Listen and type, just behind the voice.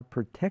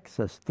protects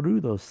us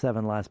through those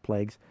 7 last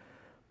plagues,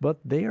 but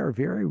they are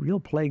very real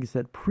plagues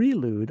that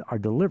prelude our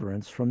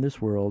deliverance from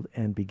this world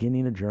and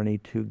beginning a journey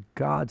to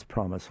God's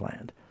promised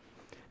land.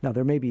 Now,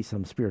 there may be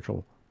some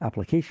spiritual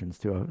applications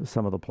to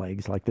some of the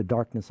plagues, like the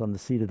darkness on the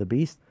seat of the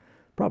beast,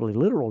 probably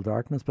literal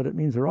darkness, but it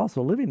means they're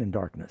also living in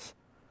darkness.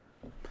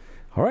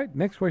 All right,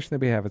 next question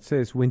that we have. It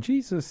says, when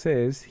Jesus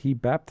says he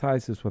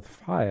baptizes with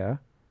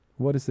fire,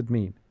 what does it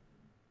mean?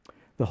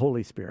 The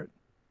Holy Spirit.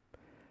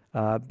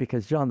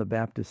 Because John the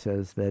Baptist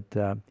says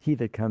that he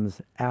that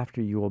comes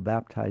after you will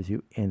baptize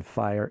you in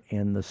fire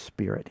and the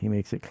Spirit. He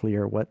makes it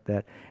clear what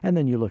that... And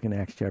then you look in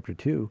Acts chapter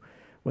 2,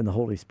 when the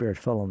Holy Spirit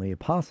fell on the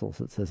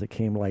apostles, it says it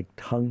came like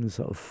tongues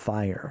of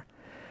fire.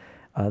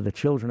 The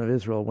children of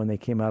Israel, when they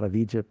came out of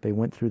Egypt, they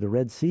went through the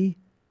Red Sea,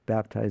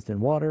 baptized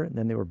in water, and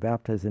then they were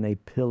baptized in a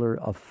pillar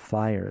of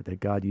fire that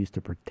God used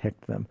to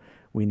protect them.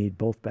 We need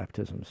both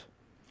baptisms.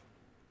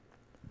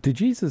 Did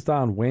Jesus die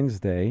on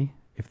Wednesday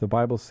if the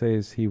Bible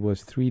says he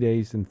was 3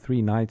 days and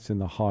 3 nights in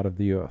the heart of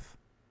the earth?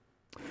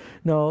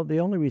 No, the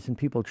only reason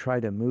people try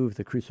to move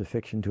the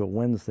crucifixion to a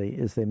Wednesday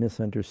is they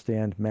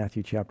misunderstand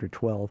Matthew chapter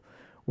 12,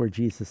 where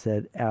Jesus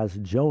said, as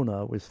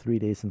Jonah was 3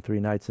 days and 3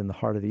 nights in the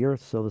heart of the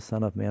earth, so the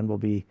Son of Man will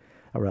be,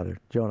 or rather,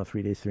 Jonah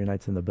 3 days, 3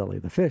 nights in the belly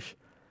of the fish,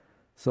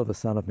 so the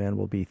Son of Man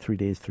will be 3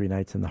 days, 3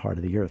 nights in the heart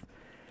of the earth.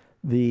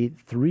 The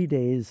 3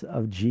 days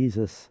of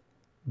Jesus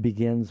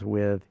begins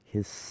with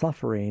his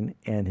suffering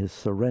and his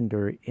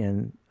surrender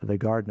in the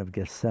Garden of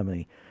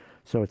Gethsemane.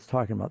 So it's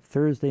talking about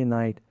Thursday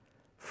night,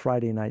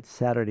 Friday night,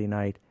 Saturday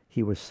night,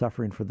 he was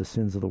suffering for the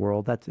sins of the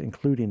world. That's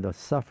including the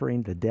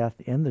suffering, the death,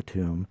 and the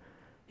tomb.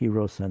 He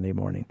rose Sunday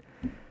morning.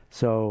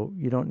 So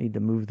you don't need to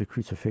move the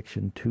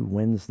crucifixion to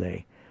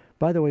Wednesday.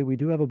 By the way, we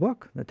do have a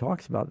book that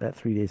talks about that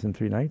 3 days and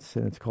 3 nights,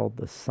 and it's called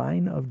The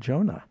Sign of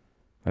Jonah.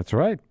 That's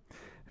right.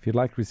 If you'd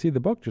like to receive the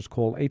book, just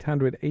call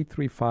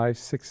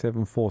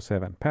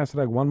 800-835-6747. Pastor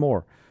Doug, one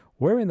more.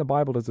 Where in the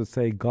Bible does it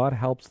say God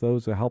helps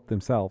those who help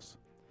themselves?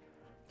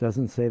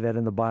 Doesn't say that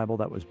in the Bible.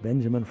 That was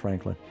Benjamin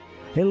Franklin.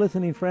 Hey,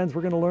 listening friends,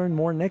 we're going to learn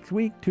more next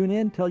week. Tune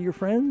in, tell your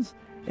friends,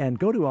 and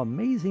go to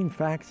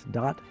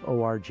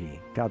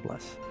amazingfacts.org. God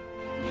bless.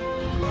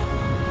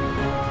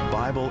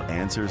 Bible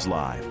Answers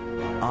Live.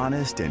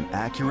 Honest and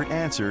accurate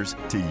answers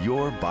to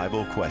your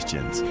Bible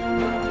questions.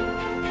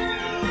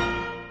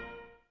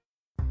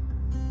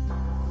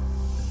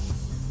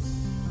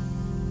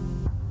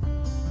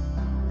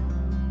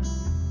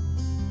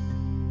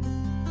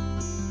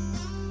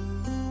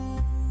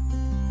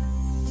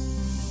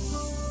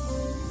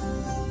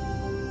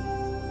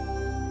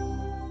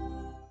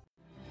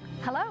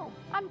 Hello,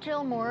 I'm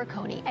Jill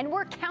Morricone, and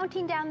we're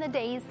counting down the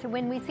days to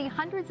when we see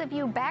hundreds of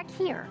you back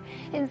here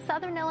in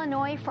Southern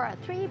Illinois for our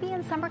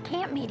 3ABN Summer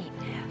Camp Meeting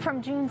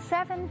from June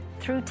 7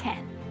 through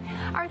 10.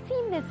 Our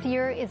theme this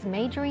year is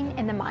Majoring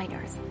in the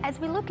Minors, as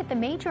we look at the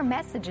major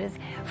messages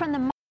from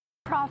the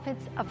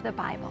prophets of the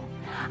Bible.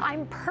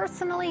 I'm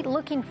personally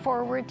looking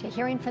forward to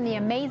hearing from the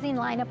amazing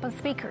lineup of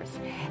speakers,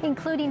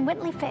 including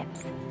Whitley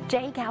Phipps,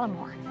 Jay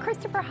Gallimore,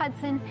 Christopher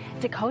Hudson,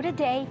 Dakota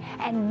Day,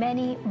 and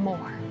many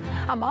more.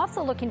 I'm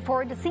also looking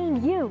forward to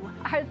seeing you,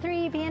 our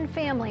 3ABN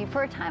family,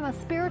 for a time of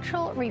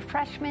spiritual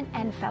refreshment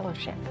and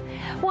fellowship.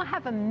 We'll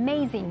have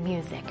amazing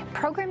music,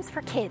 programs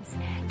for kids,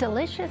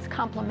 delicious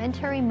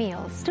complimentary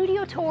meals,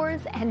 studio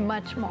tours, and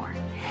much more.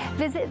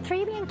 Visit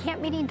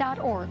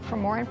 3ABNcampmeeting.org for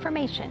more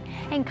information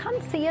and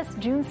come see us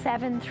June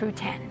 7 through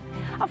 10.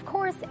 Of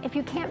course, if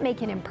you can't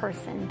make it in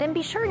person, then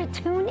be sure to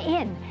tune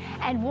in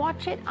and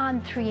watch it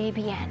on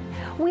 3ABN.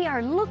 We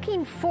are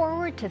looking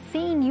forward to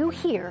seeing you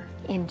here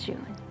in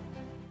June.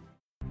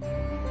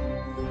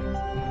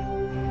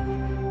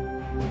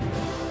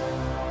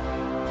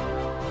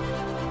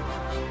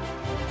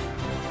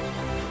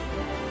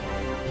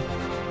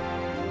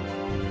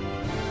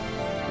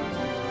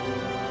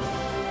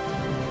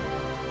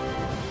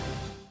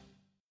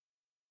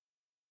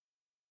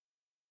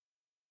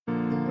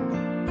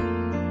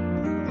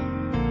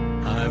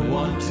 I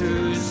want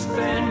to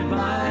spend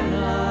my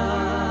life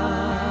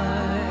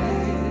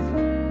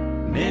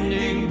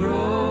mending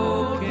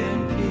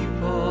broken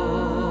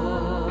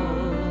people.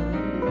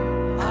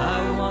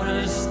 I want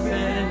to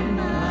spend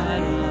my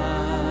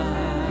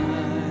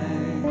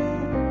life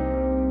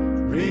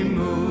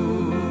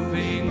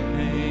removing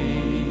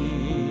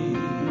pain.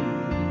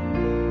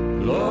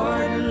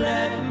 Lord,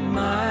 let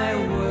my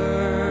words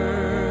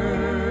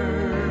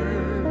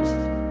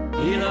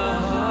heal a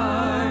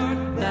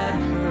heart that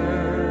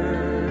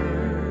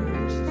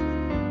hurts.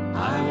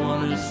 I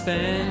want to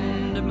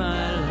spend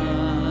my life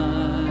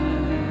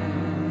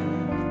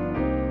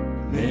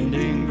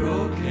mending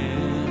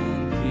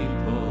broken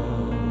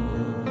people.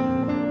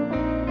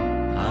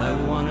 I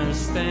want to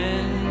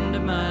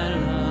spend my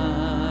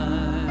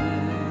life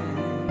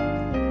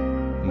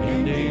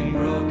mending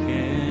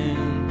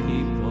broken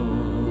people.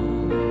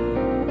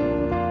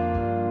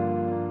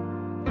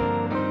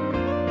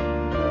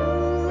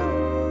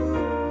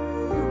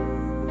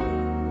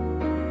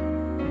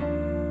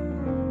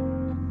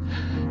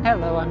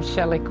 Hello, I'm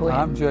Shelley Quinn.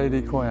 I'm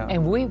J.D. Quinn.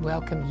 And we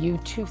welcome you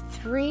to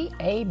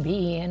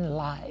 3ABN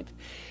Live.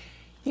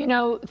 You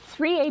know,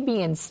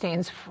 3ABN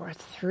stands for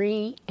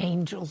Three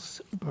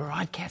Angels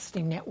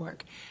Broadcasting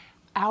Network.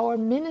 Our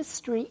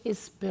ministry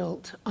is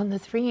built on the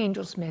three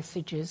angels'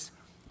 messages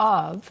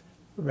of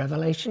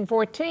Revelation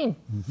 14.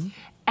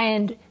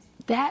 And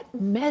that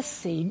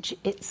message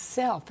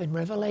itself in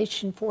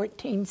Revelation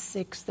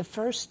 14:6, the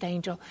first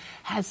angel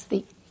has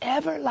the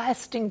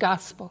everlasting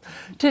gospel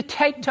to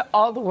take to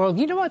all the world.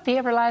 You know what the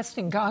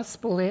everlasting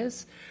gospel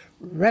is?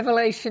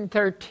 Revelation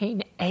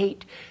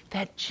 13:8,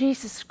 that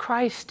Jesus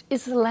Christ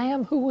is the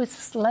Lamb who was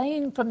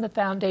slain from the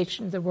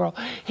foundation of the world.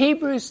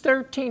 Hebrews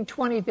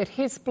 13:20, that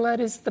his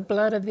blood is the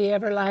blood of the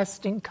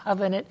everlasting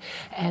covenant,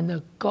 and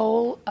the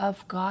goal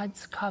of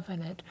God's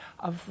covenant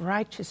of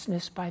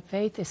righteousness by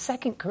faith is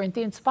 2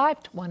 Corinthians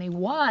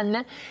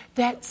 5:21,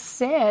 that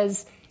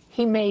says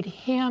he made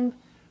him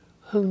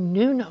who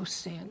knew no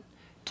sin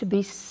to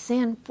be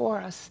sin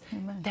for us,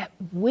 that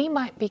we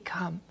might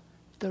become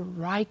the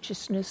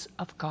righteousness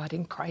of God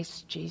in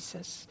Christ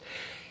Jesus.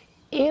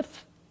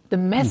 If the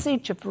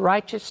message of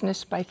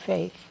righteousness by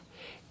faith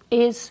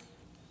is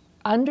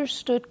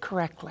understood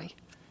correctly,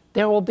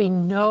 there will be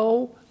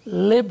no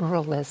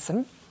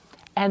liberalism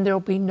and there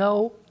will be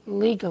no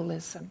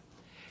legalism.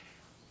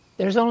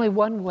 There's only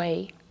one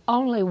way,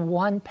 only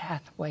one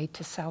pathway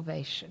to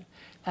salvation.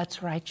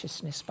 That's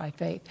righteousness by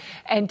faith.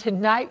 And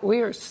tonight we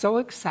are so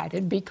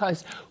excited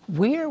because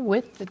we're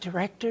with the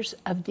directors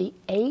of the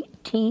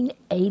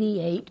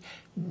 1888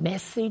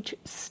 Message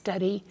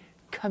Study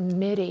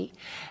Committee.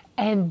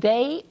 And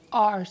they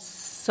are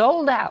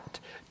sold out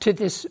to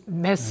this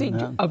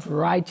message of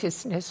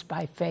righteousness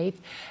by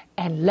faith.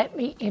 And let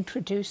me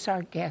introduce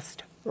our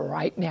guest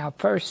right now.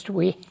 First,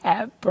 we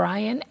have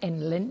Brian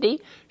and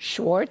Lindy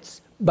Schwartz,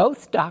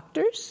 both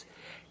doctors.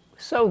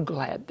 So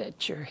glad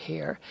that you're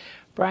here.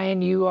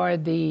 Brian, you are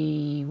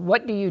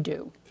what do you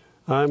do?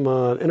 I'm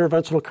an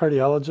interventional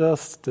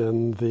cardiologist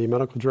and the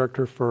medical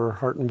director for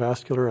Heart and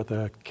Vascular at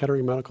the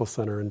Kettering Medical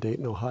Center in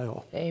Dayton,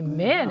 Ohio.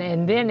 Amen.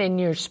 And then in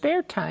your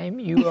spare time,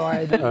 you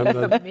are the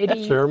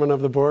committee chairman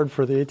of the board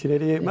for the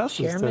 1888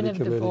 Message Study Committee.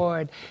 Chairman of the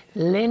board.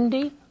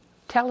 Lindy,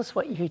 tell us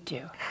what you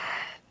do.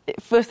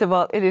 First of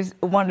all, it is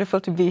wonderful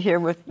to be here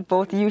with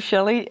both you,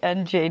 Shelley,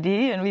 and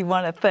JD, and we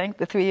want to thank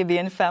the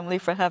 3ABN family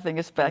for having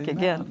us back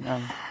again.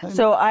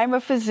 So I'm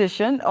a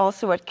physician,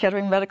 also at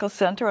Kettering Medical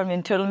Center. I'm an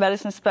internal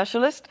medicine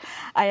specialist.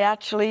 I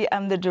actually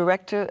am the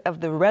director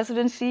of the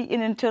residency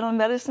in internal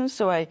medicine,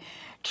 so I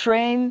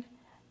train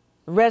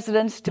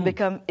residents to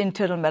become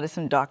internal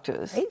medicine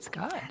doctors. Praise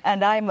God.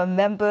 And I'm a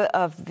member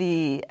of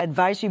the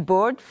advisory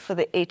board for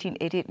the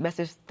 1888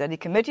 Message Study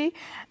Committee,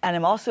 and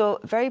I'm also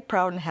very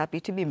proud and happy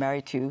to be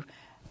married to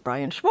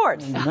Brian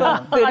Schwartz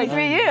for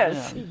 33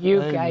 years.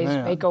 You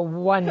guys make a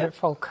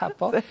wonderful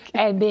couple.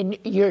 And then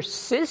your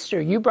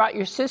sister, you brought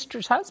your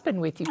sister's husband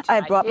with you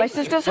tonight. I brought my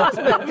sister's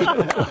husband.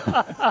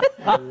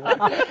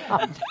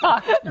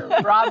 Dr.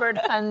 Robert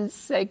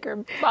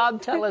Hunsaker.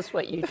 Bob, tell us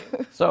what you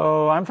do.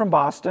 So I'm from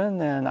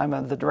Boston, and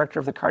I'm the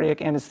director of the cardiac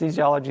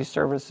anesthesiology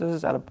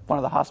services at one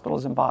of the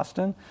hospitals in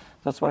Boston.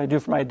 That's what I do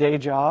for my day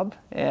job,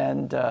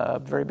 and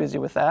very busy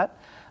with that.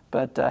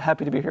 But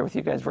happy to be here with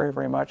you guys very,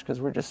 very much,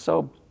 because we're just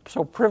so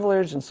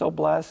privileged and so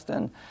blessed,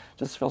 and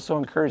just feel so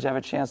encouraged to have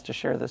a chance to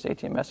share this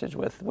 18 message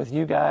with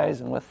you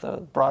guys and with the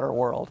broader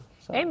world.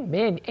 So.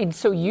 Amen. And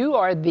so you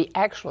are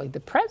actually the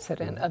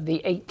president of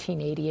the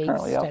 1888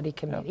 Currently, Study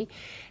Committee.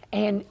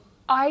 And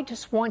I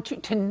just want you,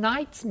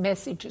 tonight's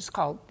message is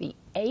called the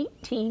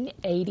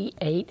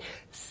 1888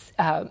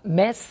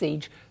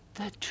 Message,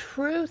 the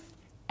Truth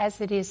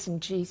as It Is in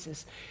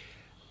Jesus.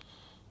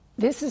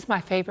 This is my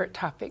favorite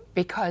topic,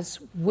 because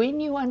when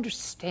you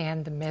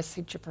understand the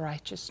message of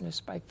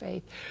righteousness by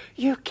faith,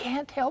 you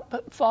can't help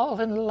but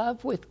fall in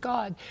love with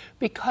God,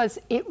 because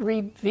it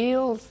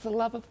reveals the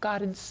love of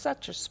God in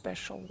such a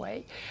special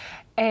way.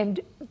 And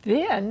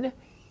then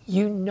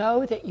you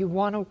know that you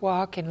want to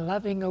walk in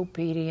loving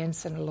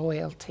obedience and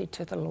loyalty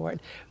to the Lord.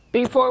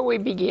 Before we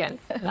begin,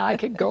 and I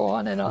could go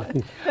on and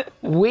on,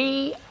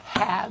 we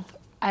have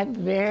a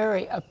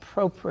very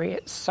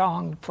appropriate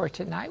song for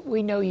tonight.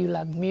 We know you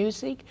love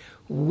music.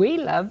 We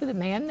love the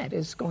man that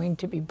is going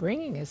to be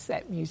bringing us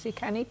that music.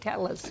 Honey,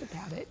 tell us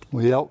about it.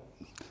 Well,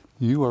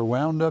 you are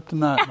wound up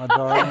tonight, my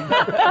darling.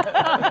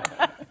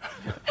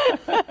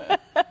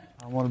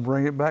 I want to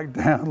bring it back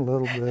down a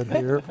little bit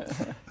here.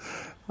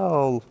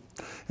 Oh,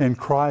 in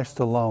Christ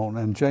alone.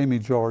 And Jamie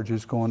George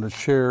is going to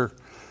share.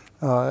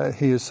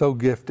 He is so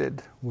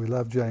gifted. We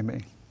love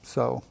Jamie.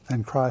 So,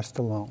 in Christ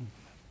alone.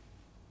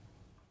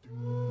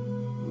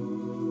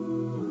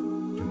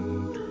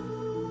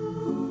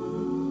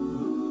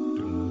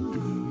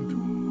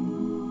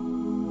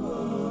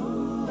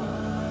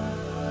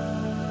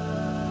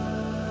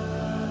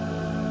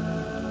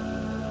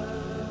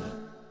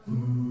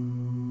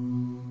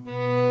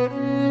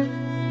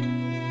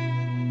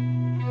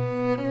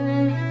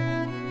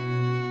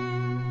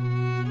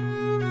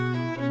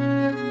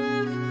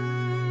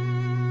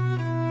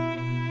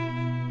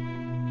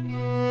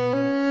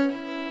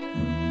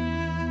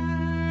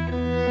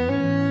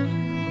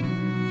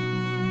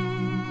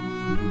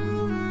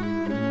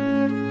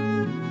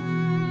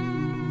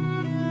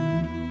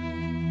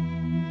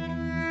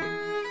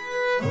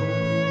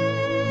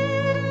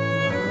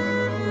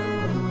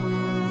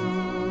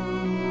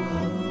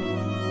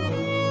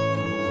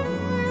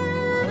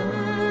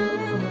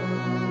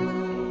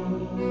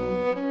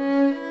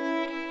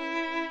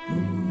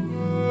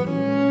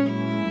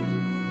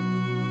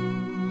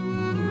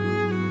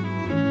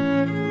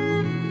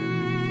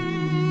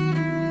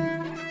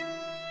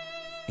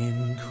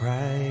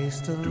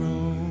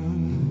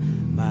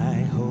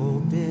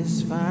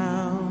 is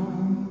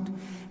found.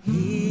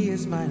 He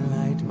is my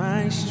light,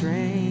 my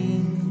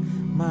strength,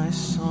 my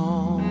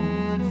song.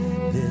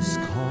 This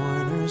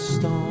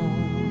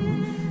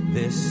cornerstone,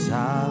 this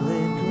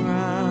solid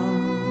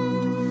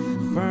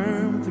ground,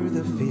 firm through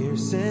the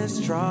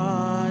fiercest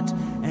drought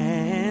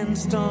and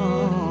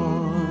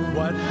storm.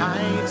 What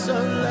heights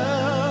of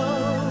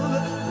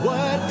love,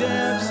 what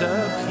depths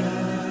of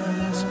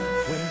peace,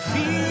 when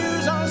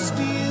fears are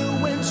still,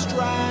 when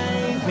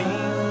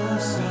striving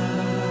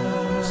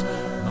cease.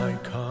 My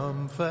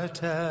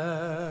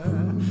comforter,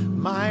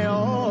 my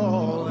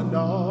all and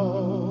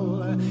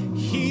all,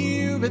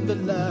 here in the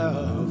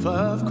love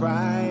of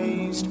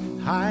Christ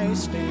I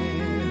stand.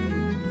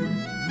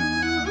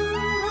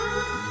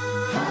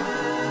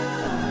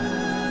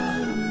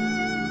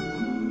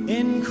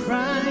 In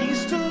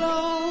Christ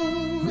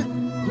alone,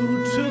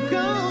 who took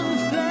on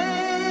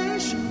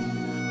flesh,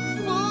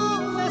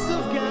 fullness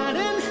of God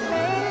and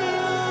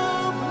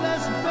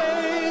helpless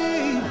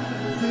babe,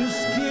 this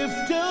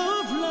gift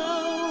of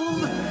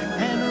love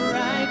and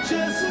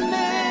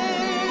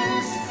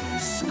righteousness,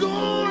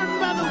 scorned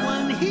by the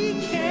one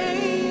he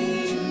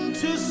came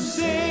to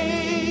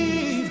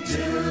save.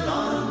 Till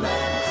on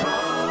that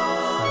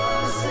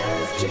cross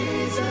as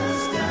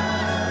Jesus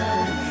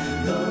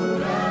died, the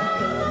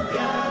wrath of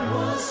God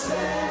was satisfied.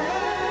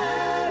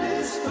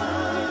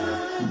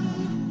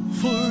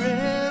 For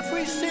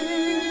every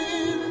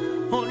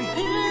sin on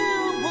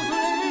him was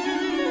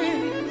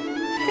laid,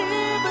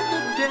 him and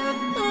the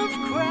death of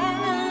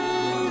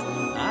Christ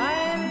I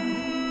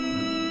live.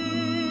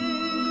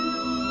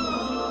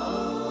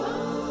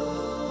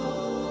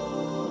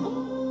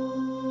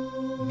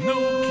 No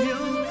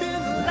guilt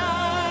in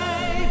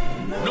life,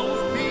 no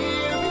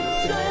fear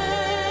in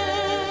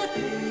death.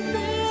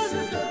 This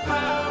is the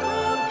power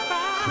of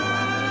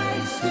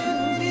Christ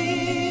in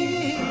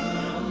me.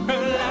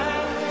 Her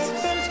life's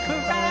first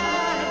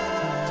cry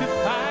to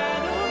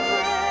final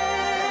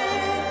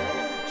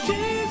breath.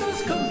 Jesus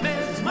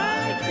commands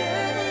my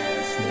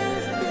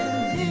destiny.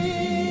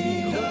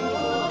 No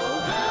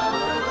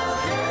power of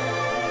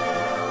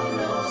hell,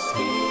 no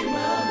scheme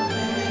of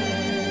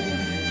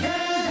man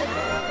can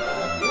ever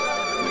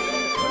pluck me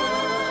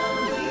from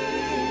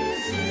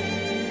his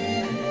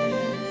hand.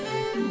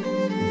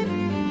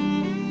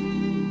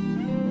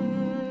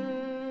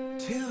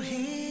 Till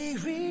he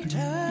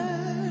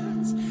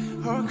returns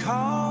or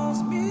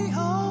calls me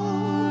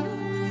home,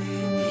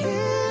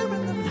 here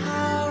in the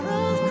power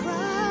of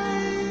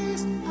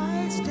Christ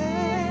I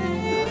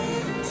stand.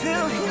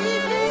 Till he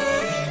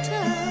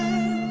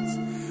returns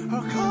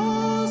or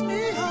calls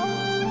me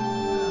home,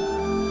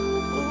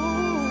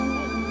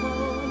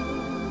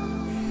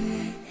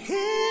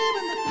 here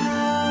in the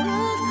power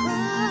of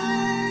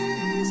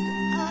Christ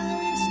I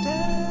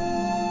stand.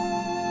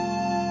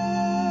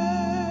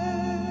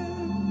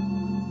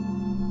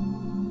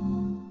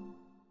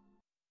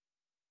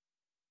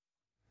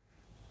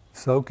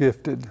 So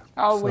gifted.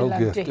 Oh, we so love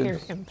gifted. to hear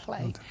him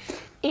play.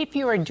 If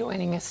you are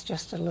joining us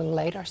just a little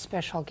late, our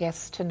special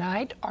guests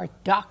tonight are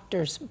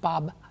doctors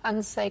Bob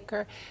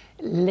Hunsaker,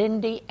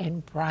 Lindy,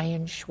 and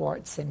Brian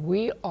Schwartz. And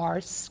we are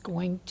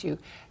going to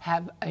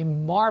have a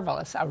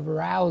marvelous, a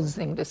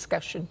rousing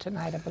discussion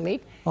tonight, I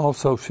believe.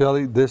 Also,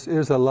 Shelley, this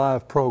is a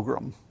live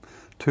program,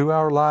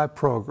 2-hour live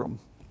program,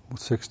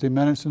 60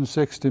 minutes and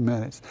 60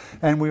 minutes.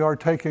 And we are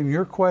taking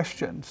your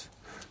questions.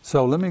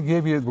 So let me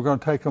give you, we're going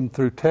to take them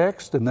through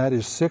text, and that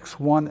is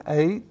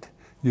 618.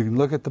 You can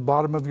look at the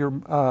bottom of your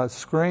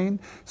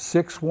screen,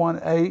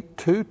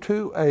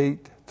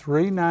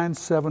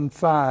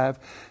 618-228-3975.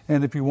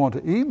 And if you want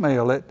to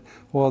email it,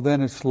 well,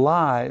 then it's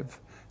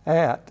live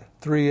at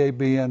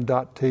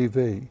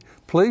 3abn.tv.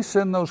 Please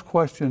send those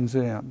questions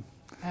in.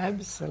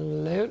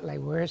 Absolutely.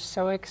 We're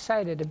so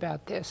excited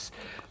about this.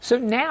 So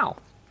now,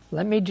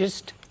 let me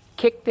just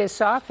kick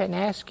this off and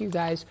ask you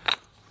guys,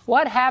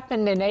 what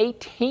happened in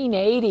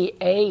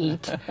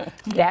 1888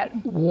 that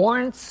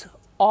warrants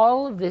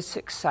all of this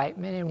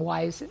excitement, and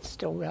why is it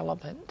still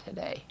relevant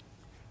today?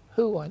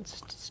 Who wants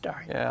to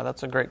start? Yeah,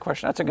 that's a great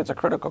question. I think it's a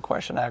critical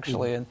question,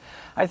 actually. And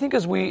I think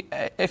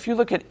if you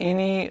look at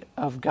any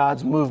of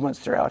God's movements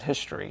throughout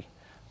history,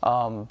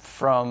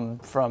 from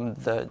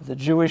the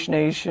Jewish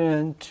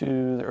nation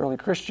to the early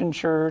Christian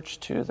church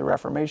to the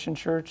Reformation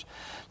church,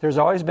 there's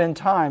always been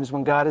times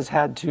when God has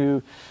had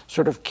to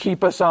sort of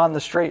keep us on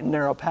the straight and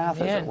narrow path,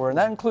 as it were, and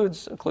that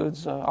includes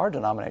our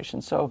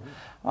denomination. So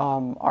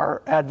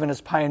our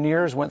Adventist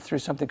pioneers went through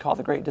something called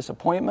the Great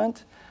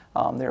Disappointment.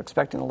 They were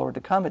expecting the Lord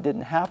to come. It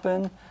didn't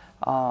happen.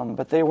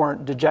 But they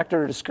weren't dejected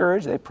or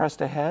discouraged. They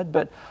pressed ahead.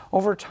 But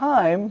over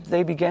time,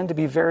 they began to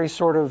be very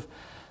sort of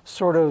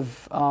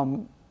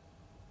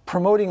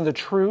promoting the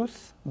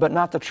truth but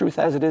not the truth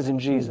as it is in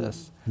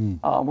Jesus. We're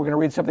going to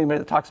read something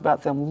that talks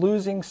about them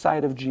losing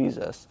sight of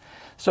Jesus.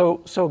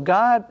 So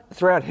God,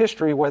 throughout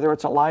history, whether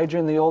it's Elijah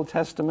in the Old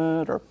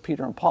Testament or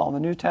Peter and Paul in the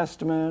New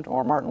Testament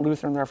or Martin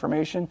Luther in the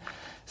Reformation,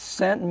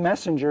 sent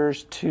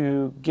messengers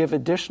to give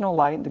additional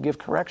light and to give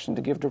correction,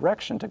 to give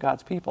direction to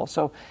God's people.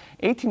 So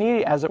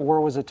 1880, as it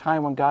were, was a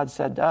time when God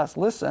said to us,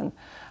 listen,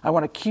 I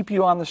want to keep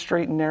you on the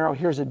straight and narrow.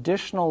 Here's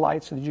additional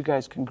light so that you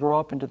guys can grow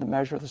up into the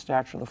measure of the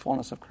stature of the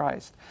fullness of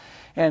Christ.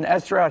 And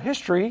as throughout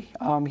history,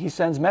 he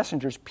sends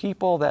messengers,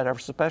 people that are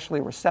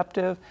especially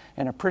receptive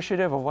and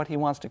appreciative of what he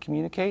wants to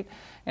communicate.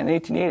 And in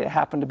 1880, it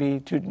happened to be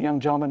two young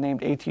gentlemen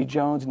named A.T.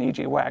 Jones and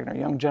E.J. Wagner,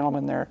 young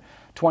gentlemen in their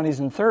 20s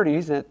and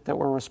 30s that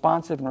were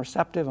responsive and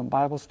receptive and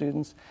Bible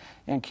students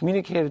and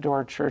communicated to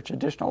our church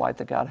additional light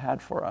that God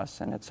had for us.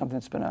 And it's something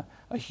that's been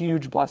a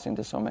huge blessing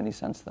to so many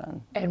since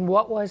then. And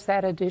what was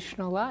that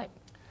additional light?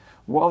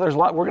 Well, there's a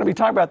lot. We're going to be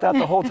talking about that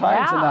the whole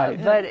time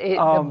tonight. But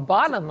the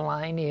bottom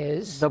line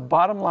is... The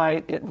bottom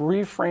line, it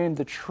reframed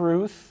the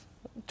truth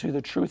to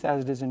the truth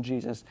as it is in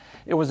Jesus.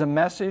 It was a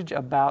message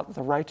about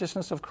the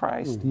righteousness of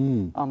Christ,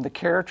 the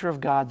character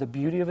of God, the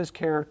beauty of his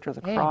character,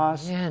 the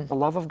cross, the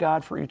love of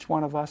God for each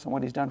one of us and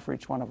what he's done for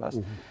each one of us.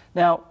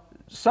 Now,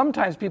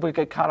 sometimes people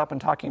get caught up in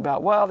talking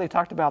about, well, they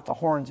talked about the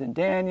horns in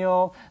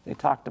Daniel, they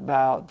talked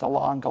about the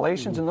law in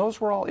Galatians, and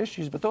those were all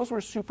issues, but those were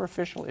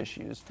superficial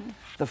issues.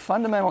 The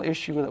fundamental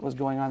issue that was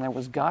going on there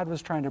was God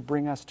was trying to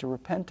bring us to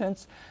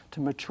repentance,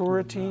 to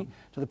maturity,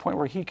 to the point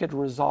where he could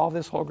resolve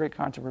this whole great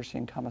controversy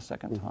and come a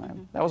second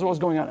time. That was what was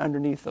going on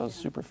underneath those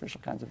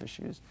superficial kinds of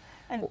issues.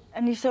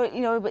 And so,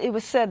 it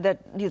was said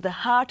that the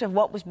heart of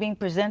what was being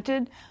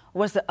presented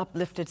was the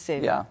uplifted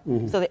Savior.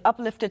 So the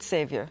uplifted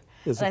Savior.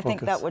 And I think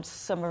that would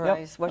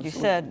summarize what you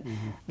said.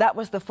 That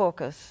was the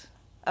focus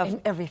of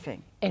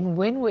everything. And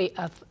when we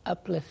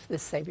uplift the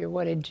Savior,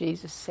 what did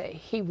Jesus say?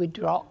 He would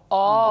draw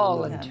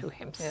all into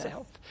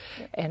himself.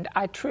 And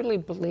I truly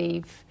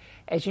believe,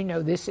 as you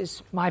know, this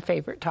is my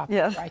favorite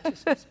topic,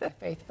 righteousness by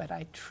faith, but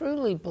I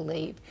truly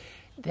believe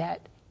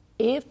that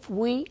if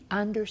we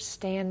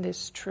understand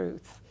this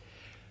truth,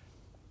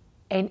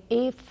 and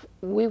if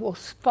we will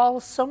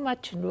fall so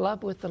much in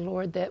love with the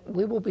Lord that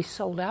we will be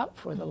sold out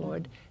for the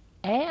Lord,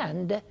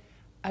 and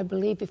I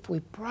believe if we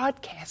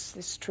broadcast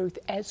this truth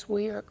as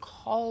we are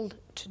called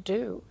to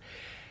do,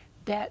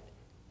 that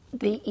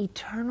the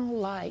eternal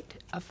light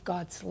of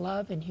God's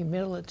love and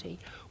humility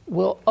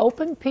will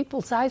open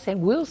people's eyes,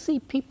 and we'll see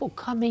people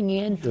coming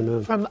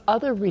in from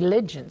other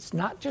religions,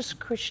 not just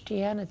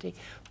Christianity,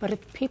 but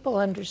if people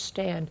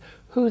understand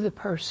who the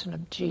person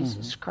of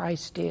Jesus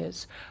Christ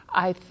is,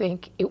 I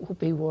think it will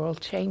be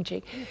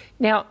world-changing.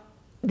 Now,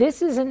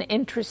 this is an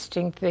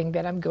interesting thing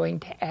that I'm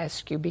going to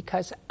ask you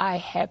because I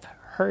have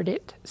heard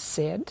it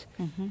said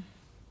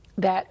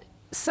that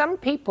some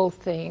people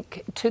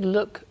think to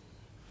look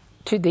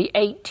to the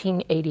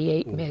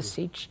 1888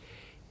 message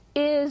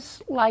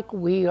is like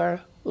we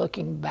are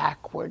looking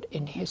backward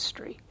in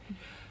history.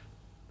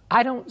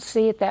 I don't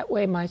see it that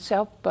way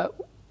myself, but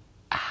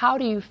how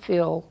do you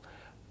feel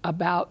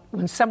about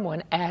when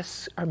someone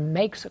asks or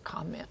makes a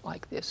comment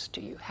like this to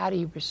you? How do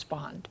you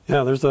respond?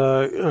 Yeah, there's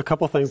a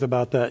couple things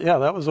about that. Yeah,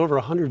 that was over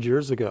 100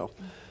 years ago.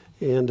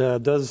 And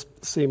it does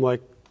seem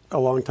like a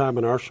long time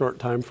in our short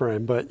time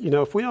frame. But,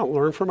 if we don't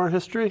learn from our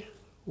history,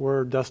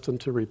 we're destined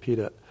to repeat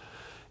it.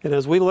 And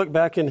as we look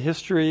back in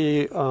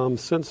history,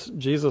 since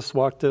Jesus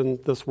walked in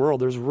this world,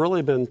 there's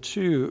really been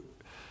two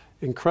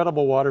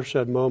incredible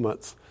watershed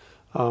moments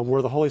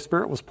where the Holy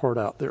Spirit was poured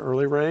out. The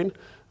early rain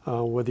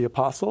with the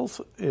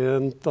apostles,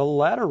 and the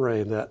latter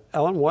rain that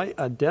Ellen White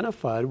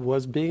identified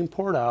was being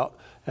poured out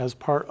as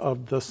part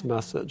of this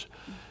message.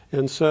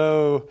 And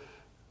so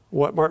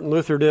what Martin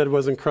Luther did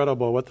was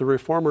incredible. What the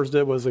Reformers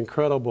did was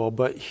incredible.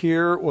 But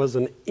here was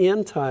an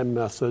end-time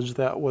message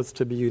that was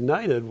to be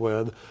united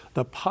with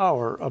the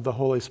power of the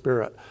Holy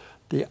Spirit.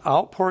 The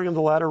outpouring of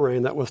the latter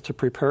rain that was to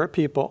prepare a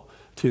people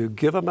to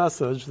give a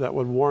message that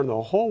would warn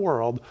the whole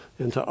world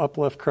and to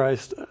uplift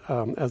Christ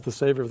as the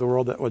Savior of the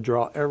world that would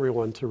draw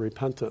everyone to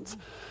repentance.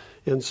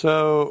 And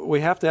so we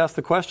have to ask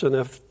the question,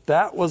 if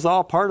that was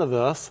all part of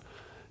this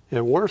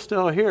and we're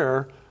still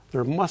here,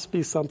 there must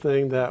be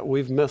something that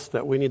we've missed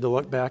that we need to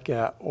look back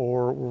at,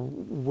 or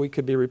we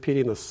could be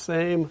repeating the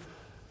same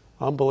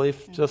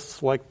unbelief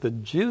just like the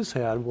Jews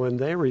had when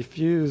they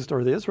refused,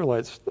 or the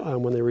Israelites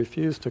when they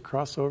refused to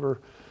cross over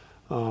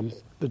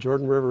the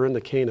Jordan River into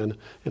Canaan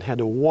and had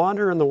to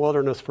wander in the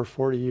wilderness for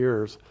 40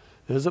 years.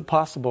 Is it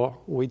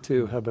possible we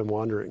too have been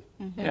wandering?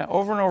 Yeah,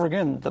 over and over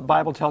again, the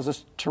Bible tells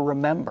us to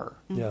remember.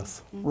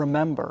 Yes.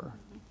 Remember.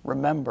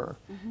 Remember.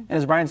 And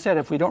as Brian said,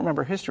 if we don't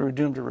remember history, we're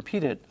doomed to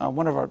repeat it.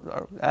 One of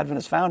our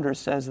Adventist founders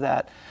says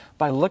that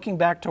by looking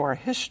back to our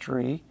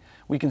history,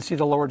 we can see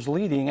the Lord's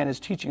leading and his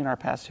teaching in our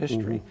past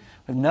history.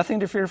 We have nothing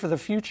to fear for the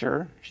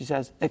future, she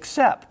says,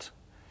 except.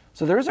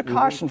 So there is a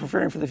caution for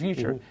fearing for the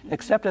future,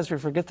 except as we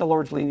forget the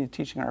Lord's leading and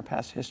teaching in our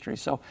past history.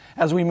 So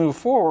as we move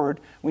forward,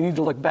 we need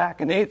to look back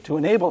and to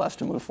enable us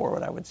to move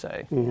forward, I would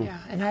say. Yeah,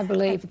 and I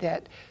believe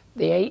that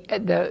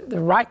the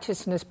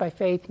righteousness by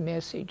faith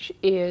message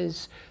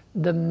is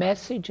the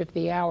message of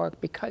the hour,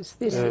 because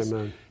this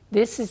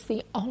is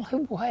the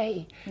only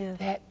way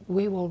that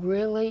we will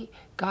really,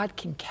 God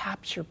can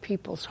capture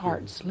people's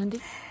hearts.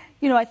 Lindy?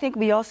 You know, I think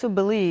we also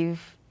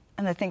believe,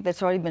 and I think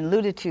that's already been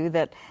alluded to,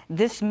 that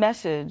this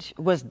message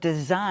was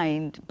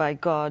designed by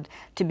God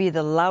to be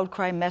the loud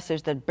cry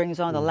message that brings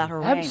on the latter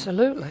rain.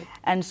 Absolutely.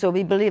 And so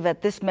we believe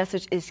that this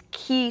message is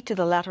key to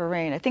the latter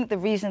rain. I think the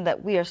reason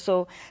that we are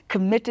so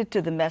committed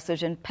to the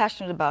message and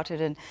passionate about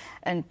it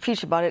and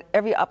preach about it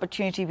every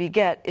opportunity we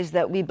get is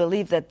that we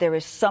believe that there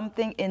is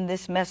something in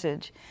this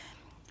message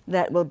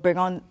that will bring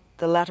on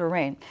the latter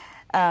rain.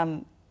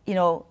 You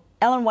know,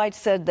 Ellen White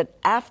said that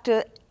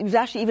it was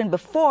actually even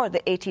before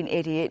the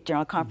 1888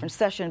 General Conference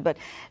session, but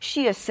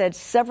she has said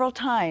several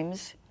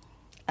times,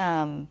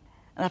 and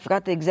I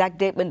forgot the exact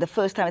date, when the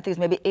first time, I think it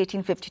was maybe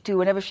 1852,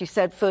 whenever she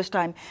said first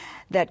time,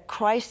 that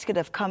Christ could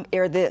have come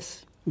ere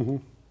this.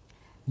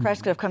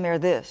 Christ could have come ere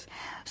this.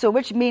 So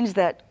which means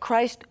that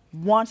Christ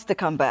wants to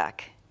come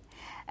back.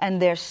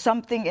 And there's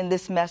something in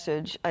this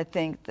message, I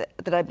think,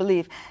 that I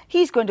believe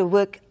he's going to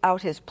work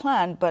out his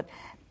plan,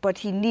 but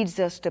he needs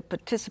us to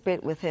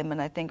participate with him,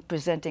 and I think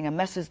presenting a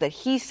message that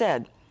he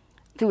said,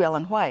 through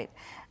Ellen White,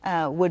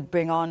 would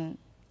bring on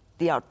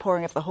the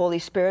outpouring of the Holy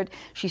Spirit.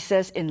 She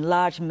says, in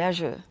large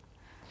measure.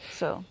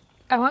 So,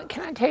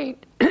 can I tell you,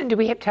 do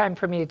we have time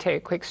for me to tell you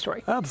a quick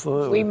story?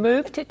 Absolutely. We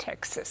moved to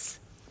Texas,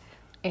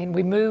 and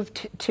we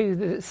moved to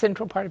the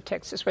central part of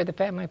Texas where the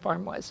family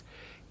farm was.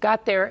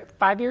 Got there,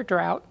 5-year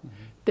drought.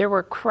 There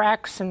were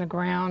cracks in the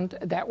ground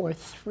that were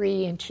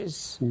 3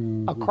 inches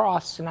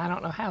across, and I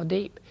don't know how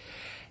deep.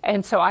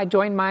 And so I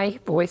joined my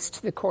voice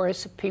to the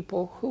chorus of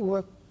people who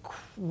were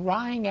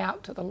crying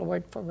out to the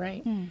Lord for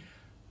rain.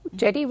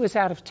 JD was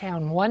out of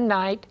town one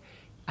night.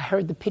 I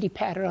heard the pity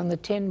patter on the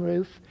tin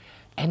roof,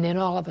 and then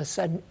all of a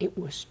sudden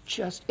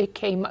it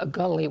came a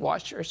gully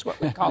washer, is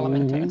what we call them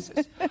in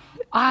Texas.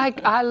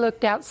 I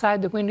looked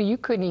outside the window. You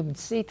couldn't even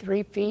see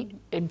 3 feet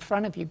in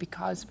front of you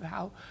because of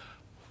how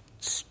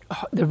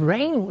the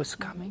rain was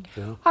coming.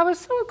 I was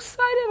so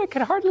excited I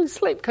could hardly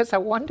sleep because I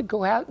wanted to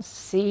go out and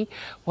see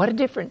what a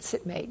difference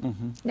it made.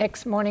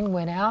 Next morning,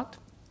 went out,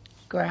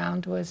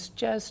 ground was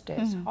just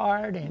as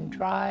hard and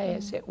dry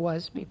as it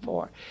was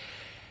before.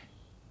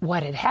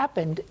 What had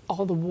happened,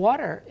 all the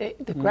water,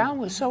 the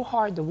ground was so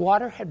hard, the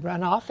water had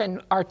run off,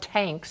 and our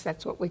tanks,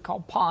 that's what we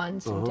call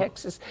ponds in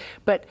Texas,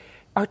 but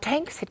our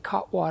tanks had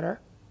caught water,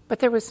 but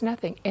there was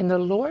nothing. And the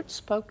Lord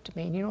spoke to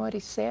me, and you know what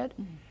he said?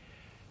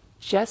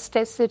 Just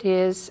as it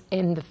is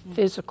in the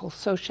physical,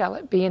 so shall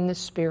it be in the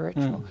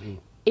spiritual.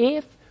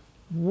 If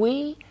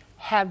we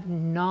have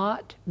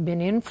not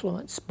been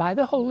influenced by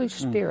the Holy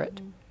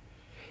Spirit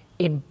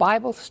in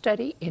Bible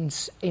study, in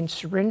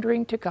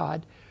surrendering to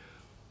God,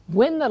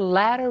 when the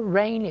latter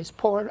rain is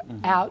poured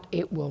out,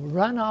 it will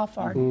run off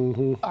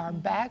our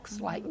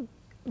backs like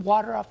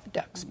water off the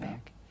duck's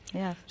back.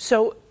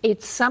 So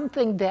it's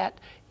something that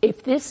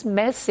if this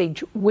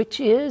message, which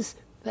is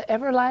the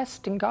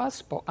everlasting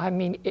gospel. I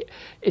mean,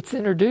 it's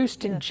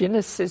introduced in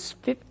Genesis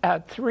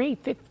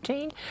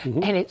 3:15,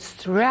 and it's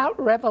throughout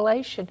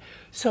Revelation.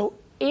 So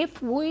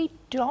if we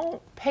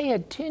don't pay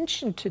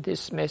attention to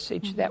this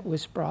message that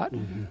was brought,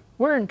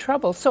 we're in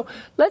trouble. So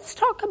let's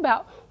talk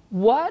about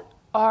what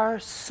are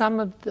some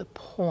of the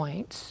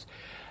points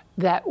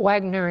that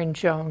Wagner and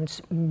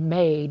Jones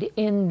made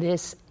in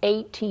this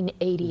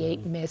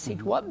 1888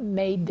 message. What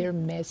made their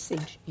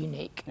message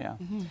unique?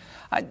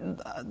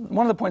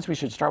 One of the points we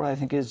should start with, I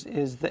think, is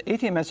the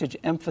 1888 message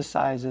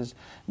emphasizes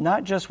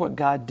not just what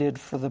God did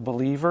for the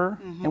believer,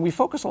 and we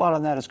focus a lot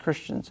on that as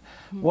Christians,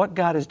 what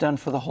God has done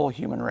for the whole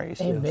human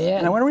race. Amen.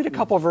 And I want to read a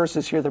couple of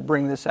verses here that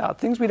bring this out,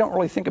 things we don't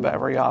really think about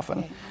very often.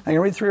 I'm going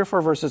to read 3 or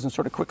 4 verses in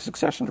sort of quick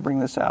succession to bring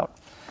this out.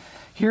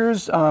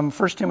 Here's 1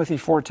 Timothy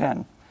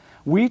 4:10.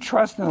 We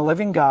trust in the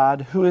living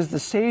God, who is the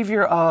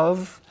Savior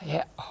of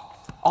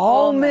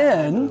all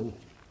men,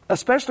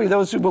 especially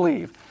those who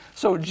believe.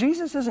 So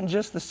Jesus isn't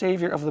just the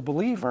Savior of the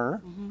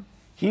believer,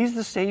 he's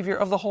the Savior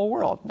of the whole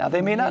world. Now,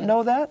 they may not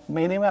know that,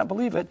 may not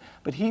believe it,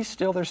 but he's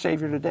still their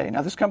Savior today.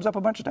 Now, this comes up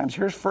a bunch of times.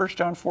 Here's 1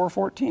 John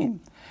 4:14.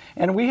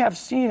 And we have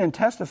seen and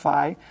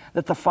testify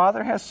that the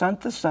Father has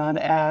sent the Son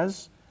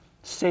as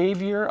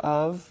Savior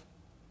of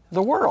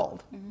the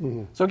world.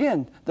 So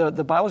again, the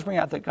Bible's bringing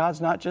out that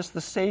God's not just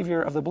the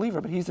Savior of the believer,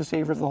 but he's the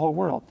Savior of the whole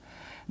world.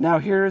 Now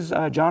here's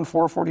John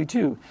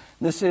 4:42.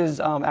 This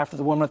is after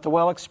the woman at the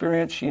well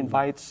experience. She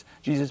invites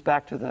Jesus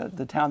back to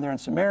the town there in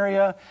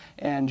Samaria,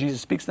 and Jesus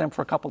speaks to them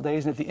for a couple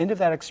days. And at the end of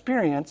that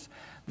experience,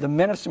 the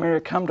men of Samaria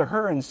come to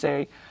her and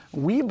say,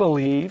 we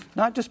believe,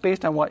 not just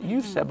based on what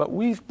you've said, but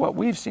what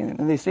we've seen.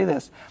 And they say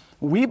this,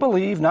 we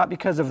believe not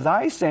because of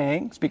thy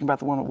saying, speaking about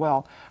the one at the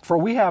well, for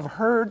we have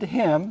heard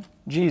him,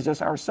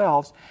 Jesus,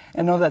 ourselves,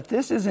 and know that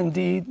this is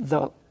indeed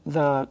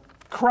the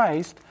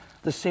Christ,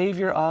 the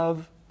Savior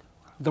of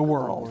the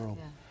world.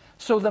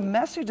 So the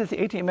message that the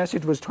 1888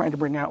 message was trying to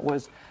bring out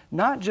was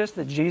not just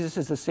that Jesus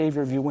is the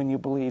Savior of you when you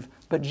believe,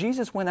 but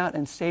Jesus went out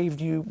and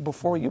saved you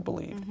before you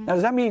believe. Now,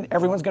 does that mean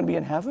everyone's going to be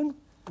in heaven?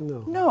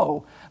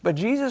 No. But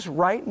Jesus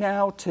right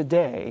now,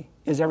 today,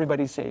 is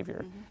everybody's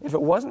Savior. If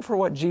it wasn't for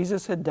what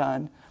Jesus had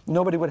done,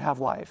 nobody would have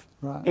life.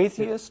 Right.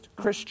 Atheist,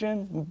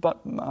 Christian,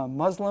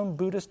 Muslim,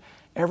 Buddhist,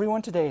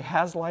 everyone today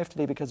has life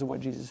today because of what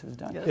Jesus has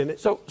done.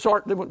 Yes. So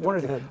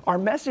our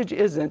message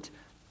isn't,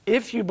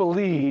 if you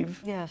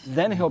believe, Yes.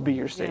 then he'll be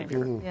your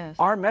Savior. Yes.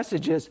 Our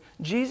message is,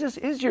 Jesus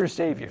is your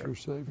Savior.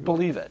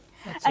 Believe it.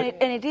 And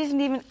it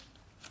isn't even,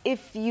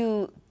 if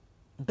you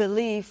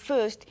believe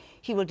first,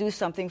 he will do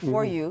something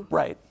for you.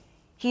 Right.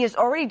 He has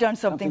already done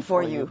something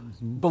for you.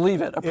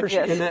 Believe it.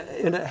 Appreciate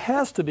it. And it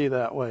has to be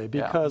that way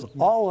because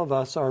all of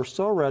us are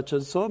so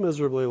wretched, so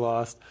miserably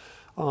lost,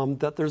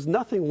 that there's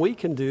nothing we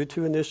can do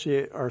to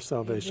initiate our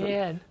salvation.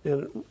 Yeah.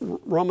 In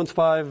Romans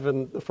 5,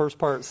 and the first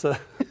part says,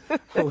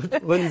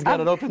 Lynn's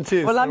got it open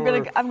too. Well, so I'm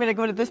going to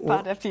go to this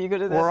part after you go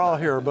to that. We're all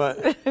here,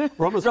 but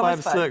Romans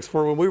 5:6,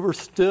 for when we were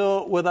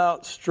still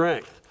without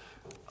strength,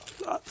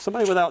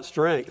 somebody without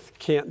strength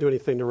can't do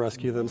anything to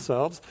rescue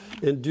themselves.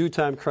 In due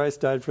time, Christ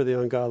died for the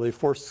ungodly.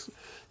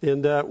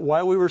 And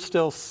while we were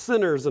still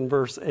sinners in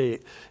verse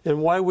 8,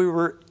 and while we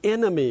were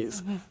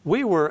enemies,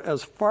 we were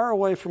as far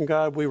away from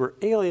God, we were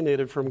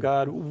alienated from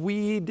God.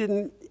 We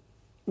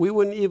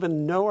wouldn't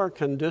even know our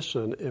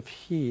condition if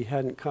he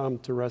hadn't come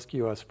to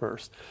rescue us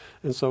first.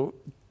 And so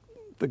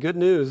the good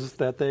news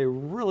that they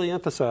really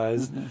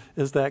emphasize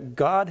is that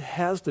God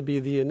has to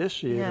be the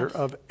initiator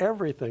of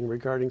everything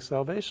regarding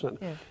salvation.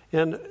 Yes.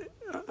 And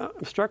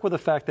I'm struck with the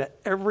fact that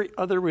every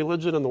other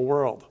religion in the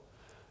world,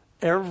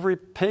 every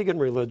pagan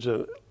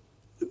religion,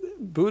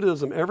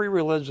 Buddhism, every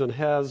religion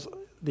has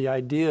the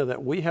idea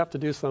that we have to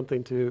do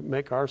something to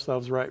make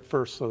ourselves right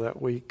first so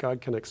that God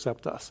can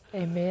accept us.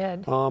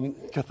 Amen.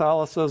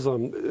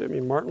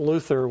 Catholicism, Martin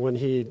Luther, when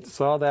he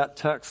saw that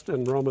text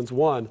in Romans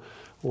 1,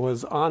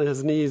 was on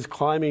his knees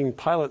climbing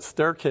Pilate's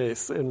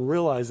staircase and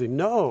realizing,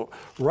 no,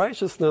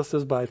 righteousness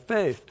is by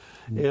faith.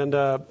 And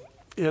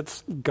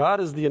it's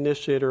God is the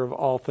initiator of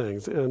all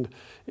things. And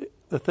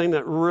the thing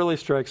that really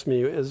strikes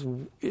me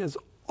is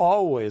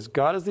always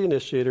God is the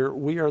initiator,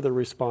 we are the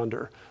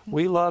responder.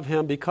 We love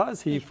him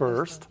because he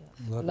first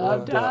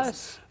loved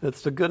us.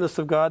 It's the goodness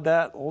of God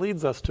that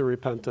leads us to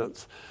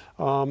repentance.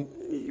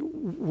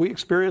 We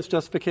experience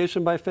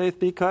justification by faith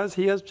because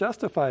he has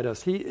justified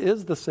us. He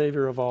is the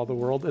Savior of all the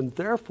world, and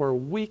therefore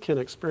we can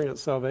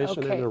experience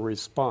salvation in a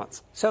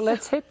response. So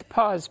let's hit the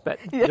pause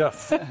button.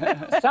 Yes.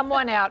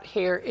 Someone out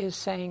here is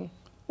saying,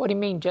 what do you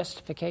mean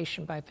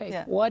justification by faith?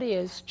 Yeah. What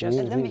is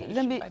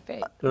justification by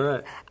faith? All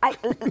right.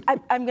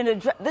 I'm going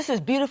to. This is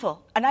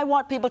beautiful, and I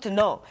want people to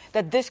know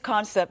that this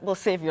concept will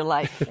save your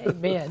life.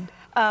 Amen.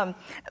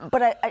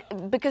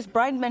 But because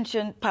Brian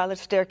mentioned Pilate's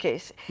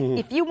staircase,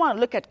 if you want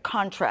to look at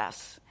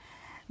contrasts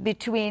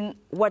between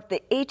what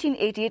the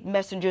 1888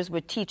 messengers were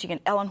teaching and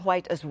Ellen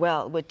White as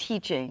well were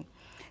teaching,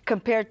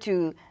 compared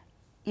to,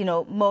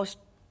 most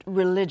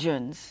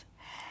religions.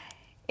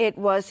 It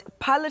was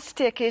Pilate's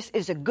staircase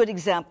is a good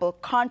example,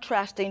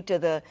 contrasting to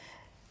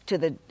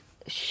the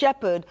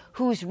shepherd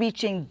who's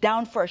reaching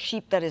down for a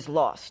sheep that is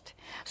lost.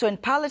 So in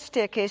Pilate's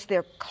staircase,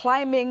 they're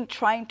climbing,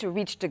 trying to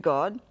reach to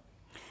God,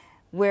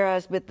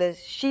 whereas with the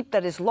sheep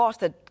that is lost,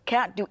 that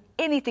can't do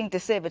anything to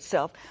save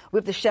itself,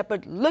 with the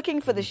shepherd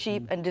looking for the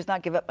sheep and does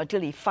not give up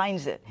until he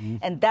finds it.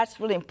 And that's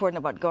really important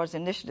about God's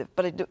initiative.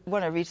 But I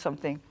want to read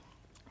something.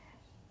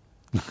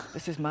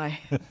 This is my...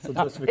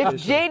 If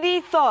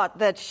J.D. thought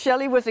that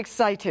Shelley was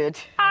excited,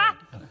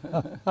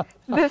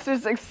 this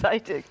is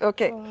exciting.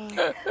 Okay.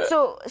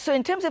 So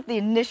in terms of the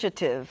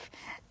initiative,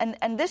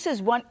 and this is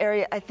one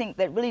area I think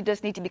that really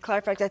does need to be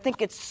clarified, because I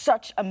think it's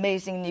such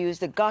amazing news.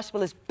 The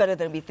gospel is better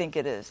than we think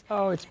it is.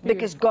 Oh, it's beautiful.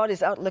 Because God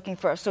is out looking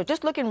for us. So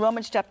just look in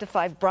Romans chapter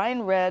 5.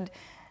 Brian read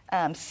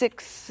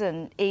 6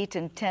 and 8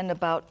 and 10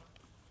 about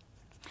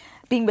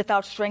being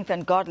without strength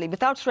and godly.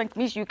 Without strength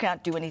means you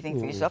can't do anything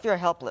for yourself. You're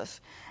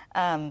helpless.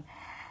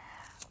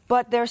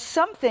 But there's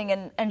something,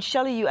 and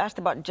Shelley, you asked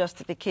about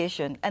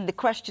justification, and the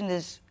question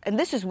is, and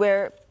this is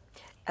where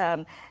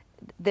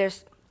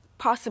there's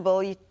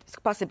possibility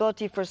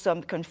for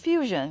some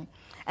confusion,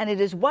 and it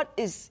is what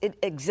is it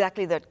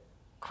exactly that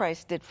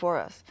Christ did for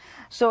us.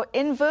 So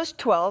in verse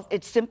 12,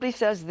 it simply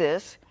says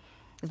this: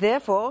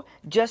 therefore,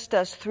 just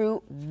as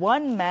through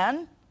one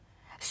man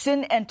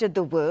sin entered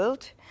the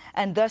world,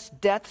 and thus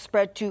death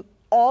spread to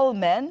all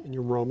men.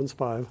 In Romans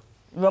 5.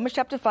 Romans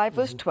chapter 5,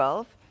 verse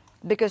 12,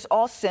 because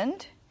all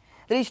sinned.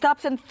 Then he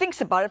stops and thinks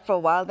about it for a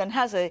while, then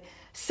has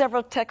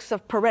several texts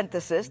of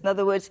parenthesis. In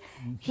other words,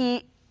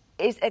 he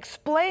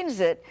explains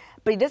it,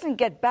 but he doesn't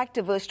get back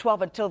to verse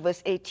 12 until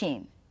verse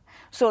 18.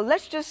 So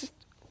let's just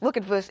look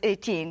at verse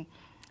 18.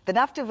 Then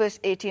after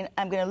verse 18,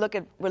 we'll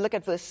look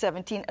at verse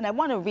 17, and I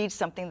want to read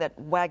something that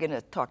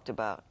Wagner talked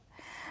about.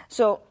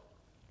 So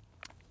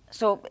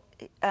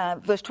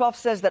verse 12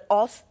 says that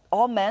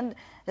all men,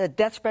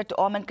 death spread to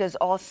all men because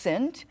all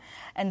sinned.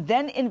 And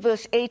then in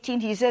verse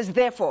 18, he says,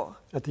 therefore.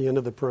 At the end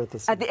of the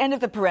parenthesis. At the end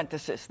of the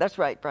parenthesis. That's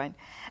right, Brian.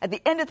 At the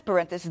end of the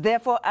parenthesis,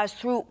 therefore, as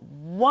through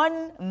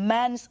one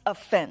man's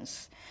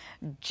offense,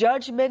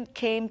 judgment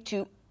came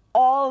to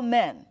all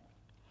men,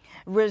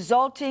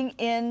 resulting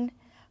in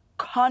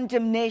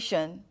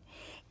condemnation,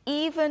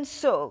 even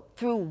so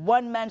through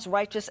one man's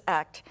righteous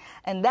act.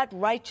 And that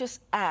righteous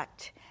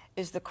act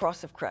is the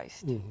cross of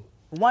Christ.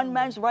 One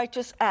man's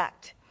righteous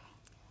act.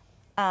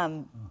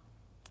 To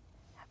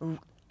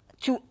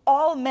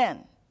all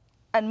men,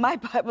 and my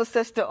Bible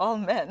says to all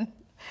men,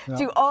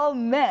 to all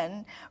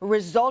men,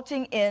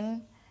 resulting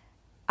in,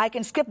 I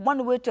can skip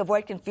one word to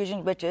avoid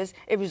confusion, which is,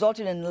 it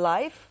resulted in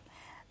life.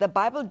 The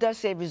Bible does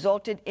say it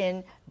resulted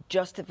in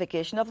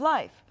justification of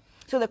life.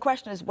 So the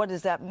question is, what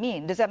does that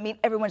mean? Does that mean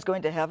everyone's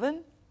going to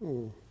heaven?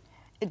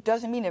 It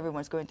doesn't mean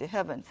everyone's going to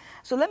heaven.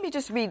 So let me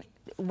just read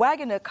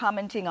Wagner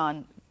commenting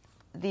on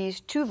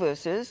these two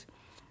verses.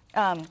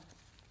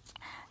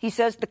 He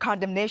says, the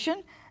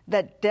condemnation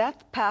that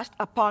death passed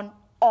upon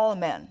all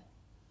men.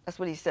 That's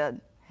what he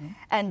said.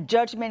 And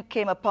judgment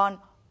came upon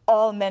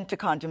all men to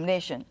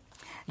condemnation.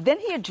 Then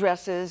he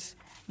addresses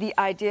the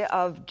idea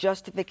of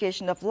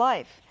justification of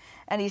life.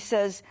 And he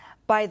says,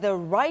 by the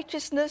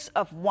righteousness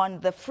of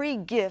one, the free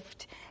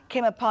gift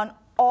came upon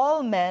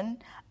all men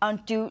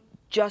unto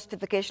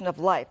justification of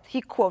life.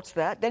 He quotes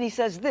that. Then he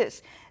says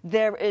this,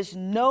 there is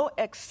no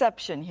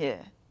exception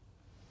here.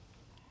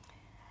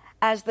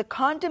 As the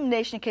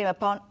condemnation came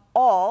upon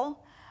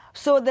all,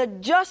 so the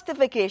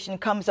justification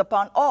comes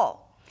upon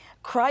all.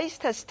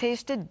 Christ has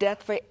tasted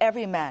death for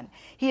every man.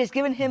 He has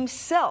given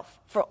himself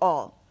for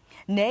all.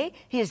 Nay,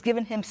 he has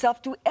given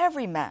himself to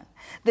every man.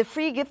 The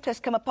free gift has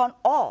come upon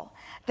all.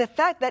 The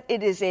fact that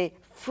it is a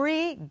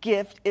free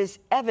gift is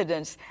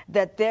evidence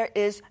that there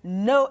is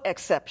no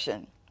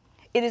exception.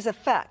 It is a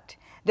fact,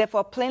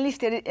 therefore plainly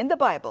stated in the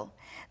Bible,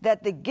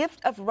 that the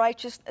gift of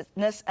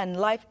righteousness and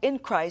life in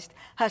Christ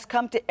has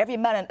come to every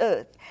man on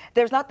earth.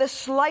 There's not the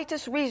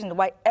slightest reason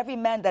why every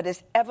man that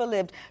has ever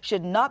lived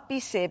should not be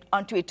saved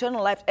unto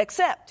eternal life,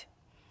 except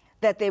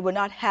that they will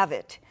not have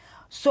it.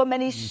 So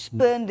many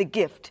spurn the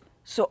gift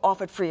so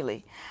offered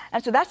freely.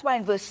 And so that's why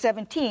in verse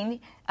 17,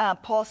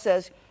 Paul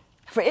says,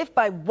 for if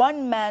by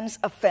one man's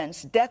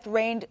offense death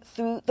reigned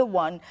through the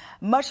one,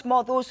 much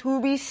more those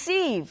who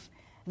receive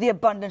the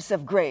abundance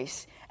of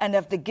grace and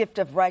of the gift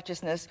of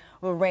righteousness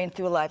will reign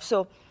through life.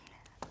 So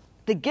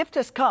the gift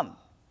has come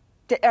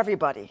to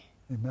everybody.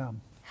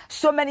 Amen.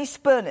 So many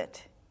spurn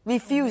it,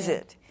 refuse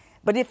it.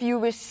 But if you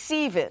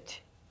receive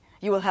it,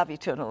 you will have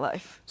eternal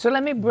life. So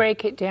let me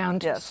break it down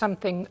to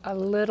something a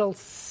little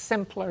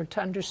simpler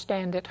to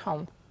understand at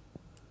home.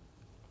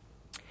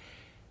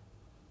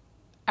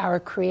 Our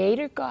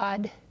Creator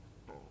God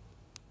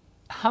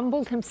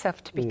humbled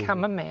himself to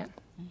become a man.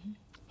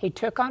 He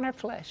took on our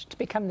flesh to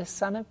become the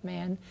Son of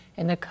Man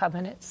and the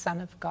covenant Son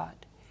of God.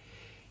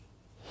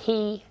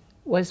 He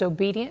was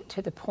obedient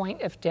to the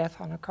point of death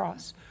on a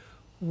cross.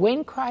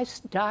 When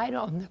Christ died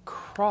on the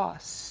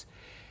cross,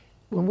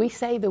 when we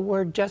say the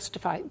word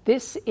justified,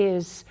 this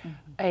is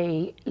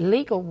a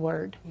legal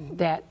word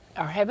that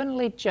our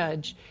heavenly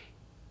judge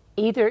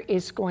either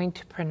is going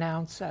to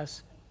pronounce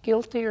us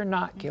guilty or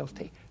not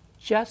guilty,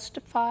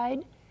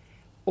 justified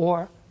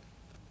or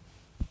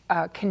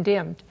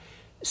condemned.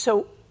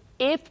 So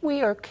if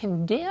we are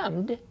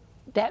condemned,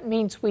 that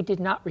means we did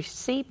not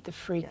receive the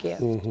free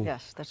gift.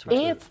 Yes, that's right.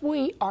 If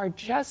we are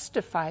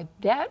justified,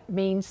 that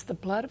means the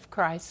blood of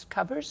Christ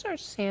covers our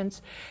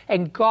sins,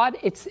 and God,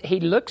 He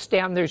looks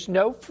down, there's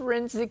no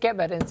forensic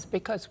evidence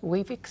because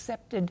we've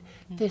accepted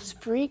this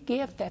free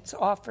gift that's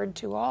offered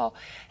to all.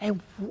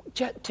 And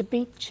to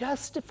be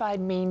justified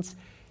means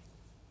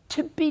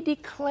to be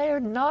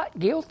declared not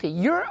guilty.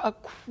 You're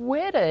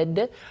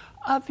acquitted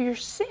of your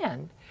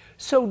sin.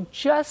 So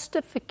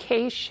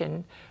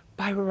justification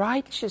by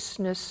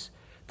righteousness,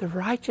 the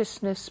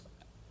righteousness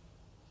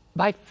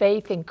by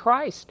faith in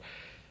Christ,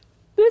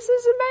 this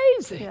is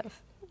amazing. Yes.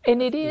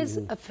 And it is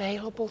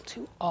available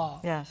to all.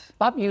 Yes.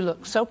 Bob, you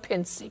look so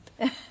pensive.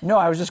 No,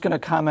 I was just going to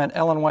comment.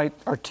 Ellen White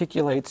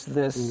articulates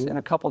this in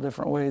a couple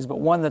different ways, but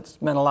one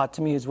that's meant a lot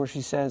to me is where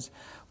she says,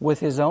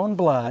 with his own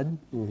blood,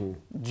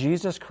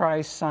 Jesus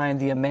Christ signed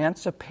the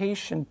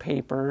emancipation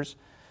papers.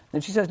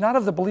 And she says, not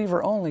of the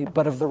believer only,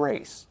 but of the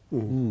race.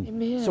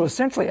 Amen. So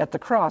essentially, at the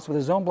cross, with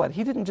his own blood,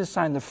 he didn't just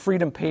sign the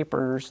freedom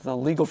papers, the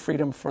legal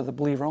freedom for the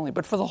believer only,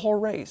 but for the whole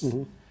race.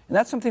 And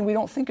that's something we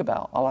don't think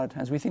about a lot of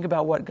times. We think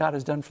about what God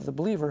has done for the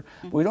believer,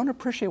 but we don't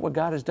appreciate what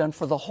God has done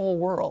for the whole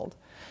world.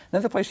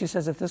 Another place she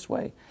says it this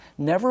way,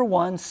 never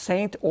one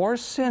saint or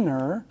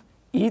sinner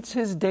eats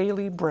his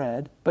daily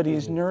bread, but he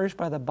is nourished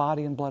by the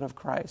body and blood of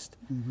Christ.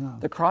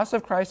 The cross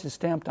of Christ is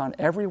stamped on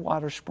every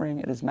water spring.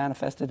 It is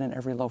manifested in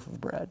every loaf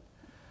of bread.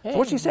 So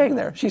what's she saying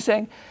there? She's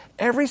saying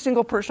every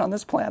single person on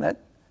this planet,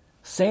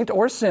 saint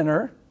or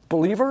sinner,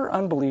 believer or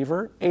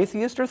unbeliever,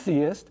 atheist or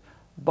theist,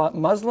 but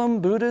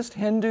Muslim, Buddhist,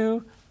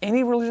 Hindu,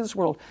 any religion in this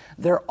world,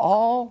 they're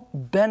all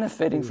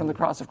benefiting from the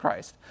cross of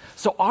Christ.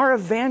 So our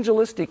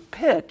evangelistic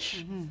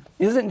pitch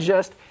isn't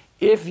just,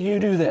 if you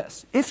do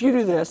this,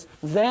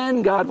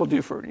 then God will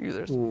do for you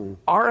this.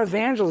 Our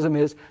evangelism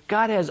is,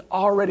 God has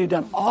already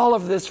done all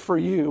of this for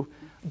you.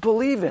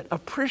 Believe it,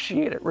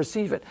 appreciate it,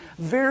 receive it.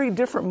 Very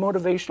different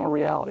motivational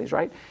realities,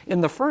 right?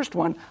 In the first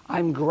one,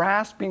 I'm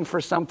grasping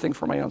for something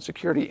for my own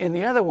security. In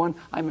the other one,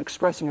 I'm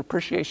expressing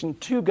appreciation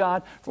to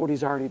God for what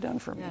He's already done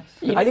for me.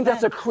 Yes. I think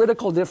that's a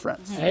critical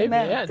difference.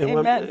 Amen.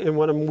 And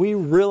when we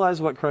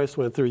realize what Christ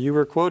went through, you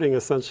were quoting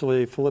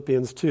essentially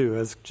Philippians 2,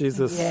 as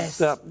Jesus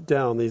stepped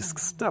down, these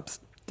steps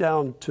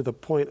down to the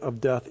point of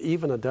death,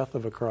 even a death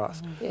of a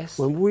cross. Yes.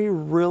 When we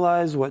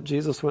realize what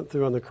Jesus went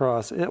through on the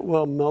cross, it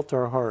will melt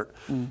our heart.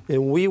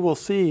 And we will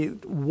see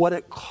what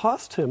it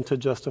cost Him to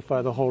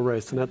justify the whole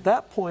race. And at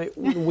that point,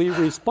 when we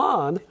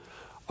respond,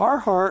 our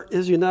heart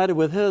is united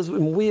with His,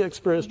 and we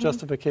experience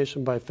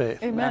justification by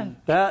faith. Amen.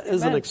 That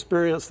is an Amen.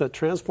 experience that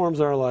transforms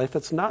our life.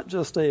 It's not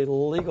just a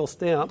legal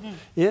stamp.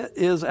 It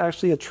is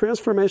actually a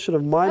transformation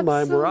of my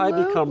mind where I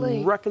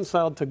become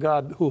reconciled to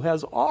God, who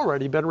has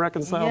already been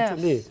reconciled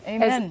to me.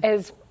 Amen.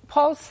 As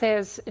Paul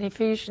says in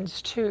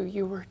Ephesians 2,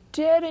 you were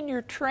dead in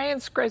your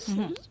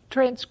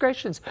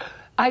transgressions.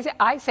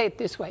 I say it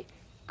this way.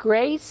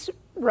 Grace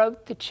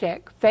wrote the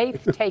check.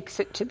 Faith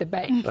takes it to the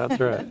bank. That's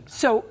right.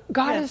 So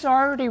God has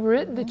already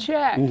written the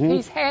check.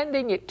 He's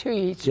handing it to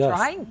you. He's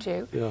trying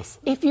to. Yes.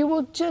 If you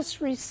will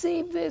just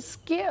receive this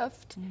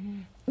gift,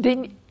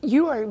 then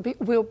you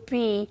will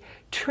be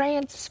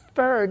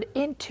transferred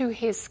into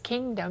His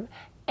kingdom,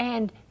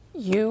 and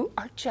you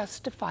are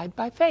justified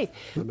by faith.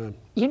 Amen.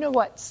 You know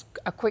what's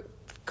a quick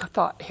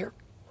thought here?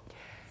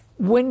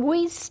 When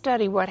we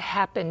study what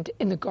happened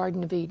in the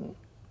Garden of Eden,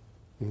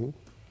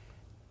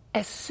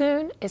 as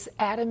soon as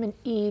Adam and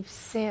Eve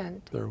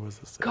sinned, There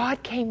was a sin.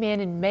 God came in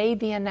and made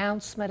the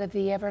announcement of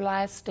the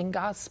everlasting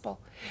gospel.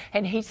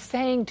 And He's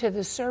saying to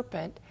the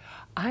serpent,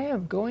 I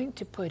am going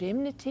to put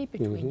enmity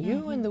between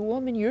you and the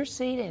woman, your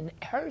seed and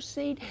her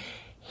seed.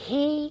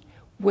 He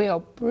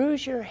will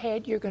bruise your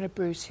head, you're going to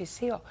bruise his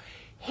heel.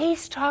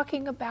 He's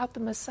talking about the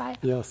Messiah.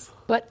 Yes.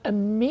 But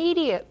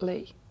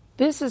immediately,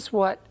 this is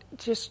what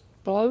just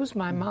blows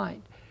my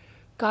mind.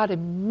 God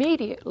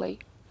immediately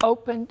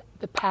opened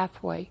the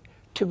pathway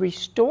to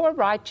restore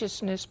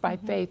righteousness by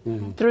faith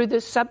through the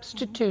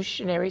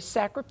substitutionary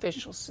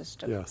sacrificial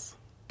system. Yes.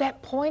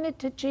 That pointed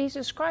to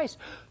Jesus Christ.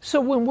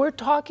 So when we're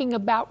talking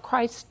about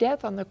Christ's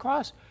death on the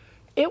cross,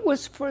 it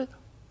was for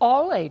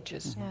all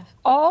ages,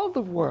 all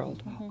the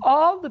world,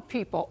 all the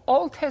people.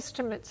 Old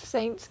Testament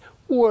saints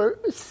were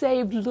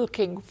saved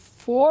looking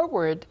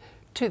forward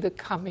to the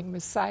coming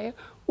Messiah.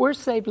 We're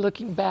saved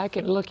looking back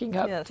and looking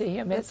up to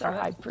Him as our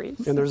high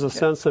priest. And there's a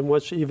sense in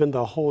which even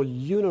the whole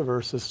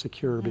universe is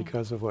secure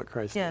because of what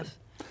Christ did.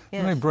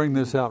 Let me bring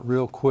this out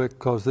real quick,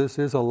 because this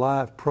is a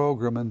live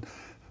program, and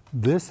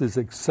this is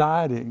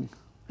exciting.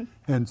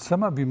 And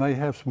some of you may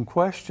have some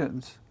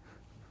questions.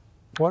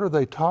 What are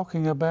they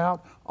talking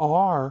about?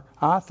 Or,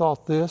 I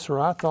thought this, or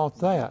I thought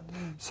that.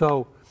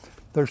 So,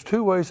 there's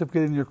two ways of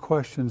getting your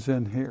questions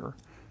in here.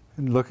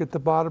 And look at the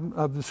bottom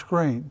of the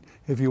screen.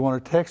 If you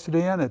want to text it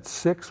in, it's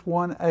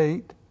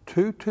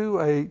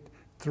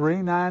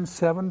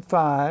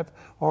 618-228-3975.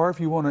 Or if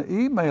you want to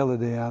email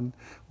it in,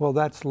 well,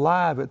 that's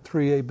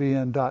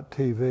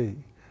live@3abn.tv.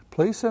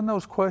 Please send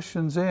those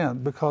questions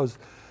in, because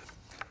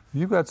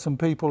you've got some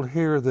people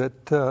here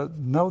that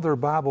know their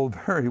Bible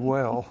very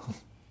well.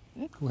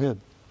 Go ahead.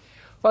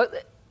 Well,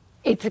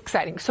 it's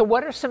exciting. So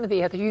what are some of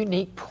the other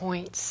unique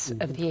points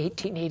of the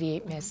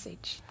 1888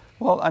 message?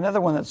 Well, another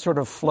one that sort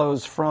of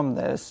flows from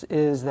this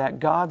is that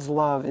God's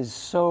love is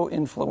so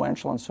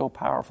influential and so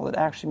powerful, it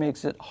actually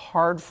makes it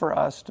hard for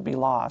us to be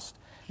lost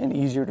and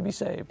easier to be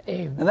saved.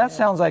 Amen. And that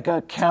sounds like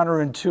a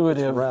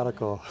counterintuitive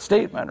radical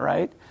statement,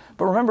 right?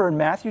 But remember, in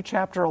Matthew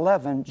chapter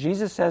 11,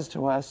 Jesus says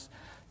to us,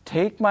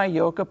 take my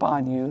yoke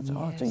upon you. It's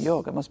a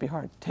yoke, it must be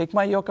hard. Take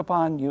my yoke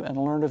upon you and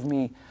learn of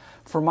me.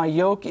 For my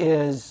yoke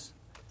is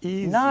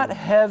easy, not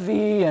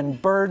heavy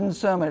and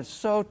burdensome. It's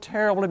so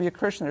terrible to be a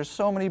Christian. There's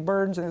so many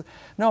burdens.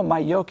 No, my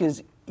yoke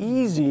is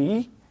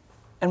easy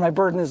and my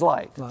burden is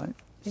light. And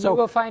you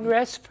will find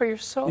rest for your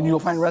souls. And you will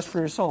find rest for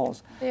your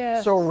souls.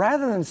 Yes. So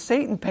rather than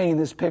Satan painting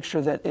this picture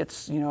that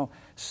it's,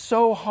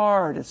 so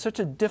hard, it's such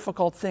a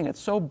difficult thing, it's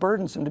so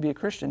burdensome to be a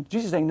Christian,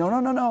 Jesus is saying,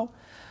 no.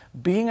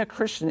 Being a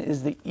Christian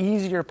is the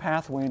easier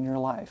pathway in your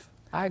life.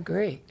 I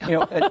agree.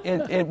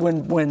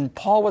 When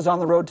Paul was on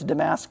the road to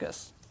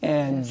Damascus,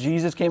 and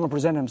Jesus came and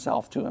presented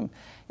himself to him,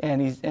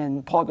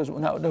 and Paul goes,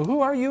 no,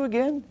 who are you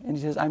again? And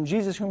he says, I'm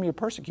Jesus whom you're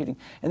persecuting.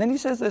 And then he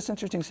says this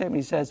interesting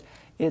statement. He says,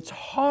 it's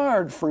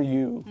hard for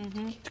you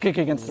to kick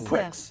against the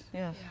pricks.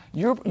 Yes.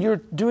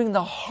 You're doing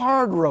the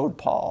hard road,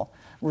 Paul.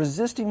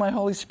 Resisting my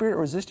Holy Spirit,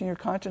 resisting your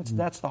conscience,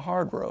 that's the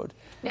hard road.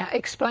 Now,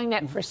 explain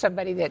that for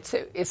somebody that's,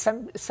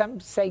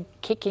 some say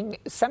kicking,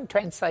 some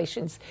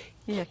translations,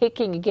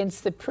 kicking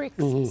against the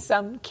pricks,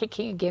 some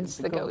kicking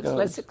against the goads.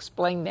 Let's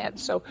explain that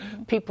so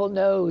people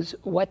knows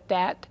what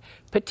that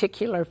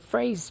particular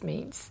phrase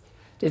means.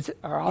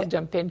 I'll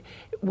jump in.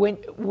 When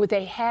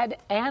they had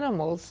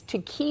animals, to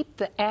keep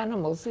the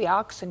animals, the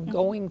oxen,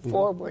 going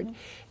forward,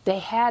 they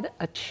had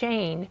a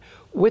chain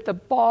with a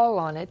ball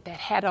on it that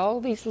had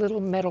all these little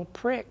metal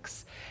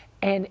pricks,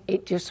 and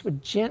it just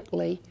would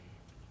gently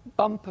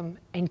bump them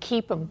and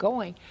keep them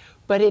going.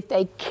 But if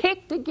they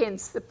kicked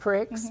against the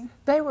pricks,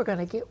 they were going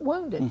to get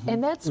wounded.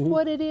 And that's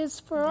what it is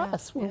for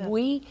us when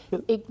we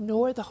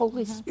ignore the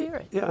Holy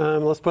Spirit. Yeah,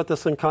 let's put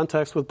this in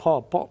context with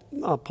Paul.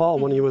 Paul,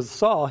 when he was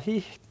Saul,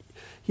 he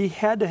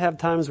had to have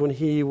times when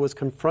he was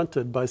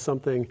confronted by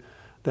something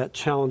that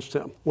challenged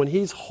him. When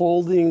he's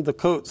holding the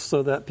coats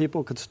so that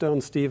people could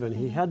stone Stephen,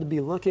 he had to be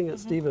looking at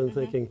Stephen and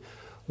thinking,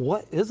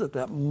 what is it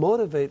that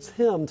motivates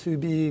him to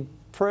be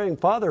praying,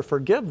 Father,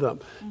 forgive them?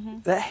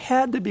 That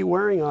had to be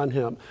wearing on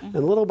him.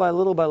 And little by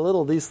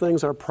little, these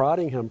things are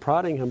prodding him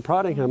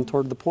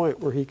toward the point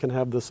where he can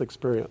have this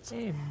experience.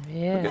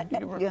 Amen.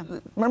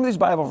 Remember these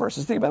Bible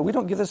verses. Think about it. We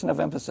don't give this enough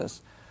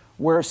emphasis.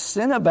 Where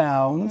sin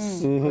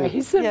abounds,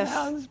 Grace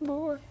abounds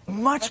more.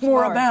 Much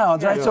more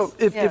abounds. Right? So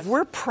if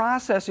we're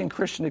processing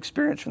Christian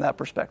experience from that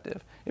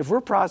perspective, if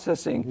we're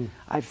processing,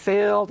 I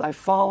failed, I've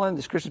fallen,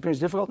 this Christian experience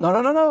is difficult.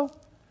 No.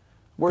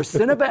 Where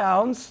sin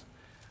abounds,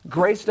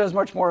 grace does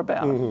much more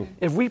abound.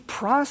 If we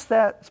process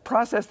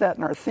that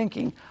in our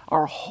thinking,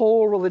 our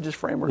whole religious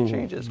framework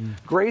changes.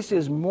 Grace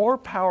is more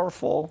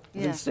powerful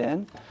than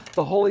sin.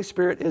 The Holy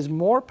Spirit is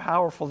more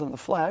powerful than the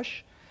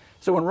flesh.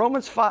 So when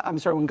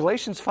when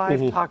Galatians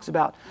 5 talks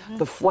about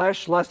the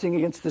flesh lusting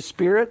against the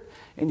Spirit,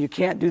 and you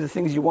can't do the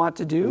things you want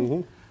to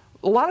do,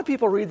 a lot of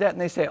people read that and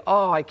they say,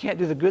 oh, I can't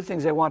do the good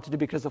things I want to do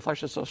because the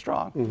flesh is so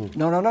strong.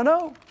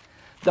 No.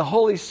 The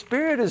Holy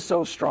Spirit is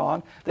so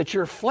strong that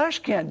your flesh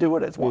can't do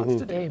what it wants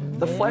to do. Amen.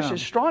 The flesh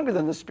is stronger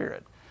than the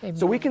Spirit.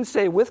 So we can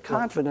say with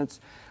confidence,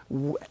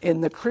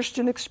 in the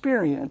Christian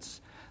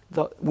experience,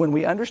 when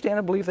we understand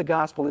and believe the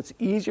gospel, it's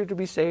easier to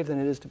be saved than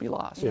it is to be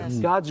lost.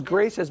 God's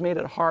grace has made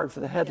it hard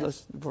for the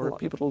headless, for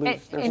people to lose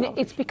their salvation. And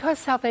it's because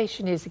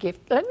salvation is a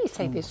gift. Let me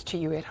say this to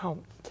you at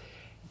home.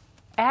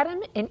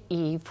 Adam and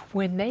Eve,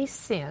 when they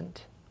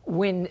sinned,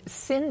 when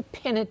sin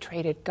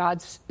penetrated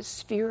God's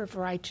sphere of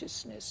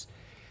righteousness,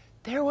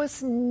 there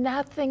was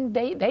nothing,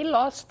 they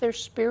lost their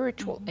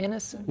spiritual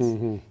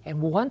innocence.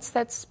 And once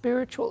that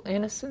spiritual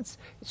innocence,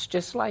 it's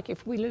just like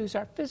if we lose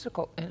our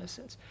physical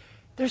innocence.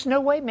 There's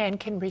no way man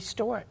can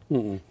restore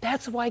it.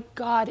 That's why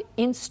God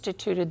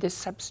instituted this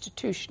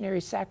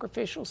substitutionary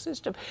sacrificial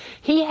system.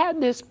 He had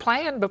this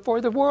plan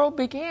before the world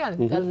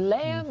began, the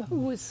Lamb who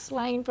was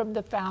slain from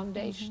the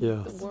foundation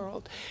of the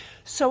world.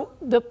 So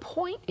the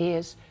point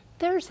is,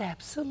 there's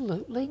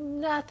absolutely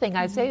nothing.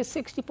 Isaiah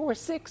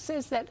 64:6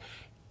 says that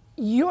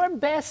your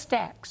best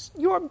acts,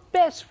 your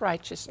best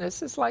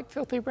righteousness is like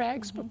filthy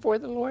rags before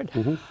the Lord.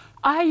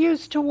 I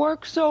used to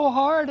work so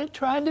hard at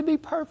trying to be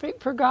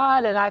perfect for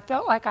God, and I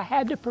felt like I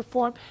had to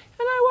perform,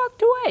 and I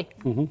walked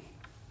away.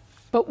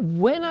 But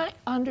when I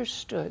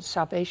understood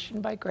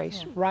salvation by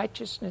grace,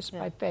 righteousness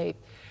by faith,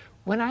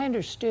 when I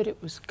understood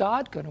it was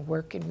God going to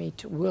work in me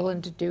to will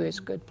and to do His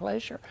good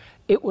pleasure,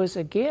 it was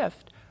a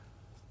gift.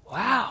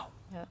 Wow.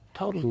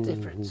 Total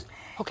difference.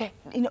 Okay.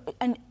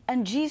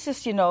 And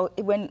Jesus,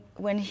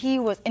 when he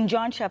was in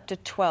John chapter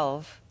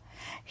 12,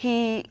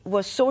 he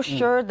was so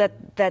sure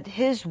that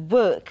his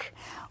work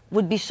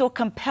would be so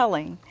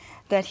compelling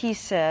that he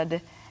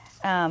said,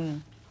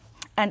 and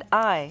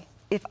I,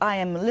 if I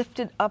am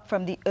lifted up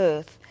from the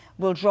earth,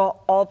 will draw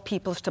all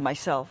peoples to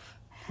myself.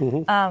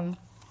 When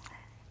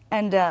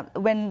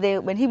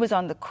he was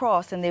on the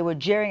cross and they were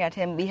jeering at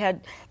him, we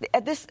had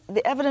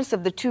the evidence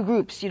of the two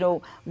groups,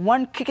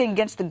 one kicking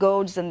against the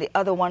goads and the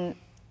other one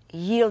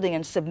yielding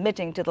and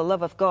submitting to the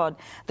love of God,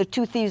 the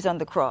two thieves on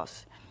the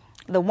cross.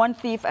 The one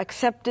thief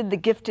accepted the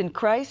gift in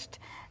Christ,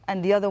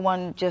 and the other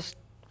one just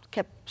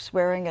kept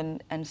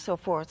swearing and so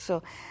forth.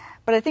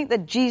 But I think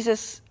that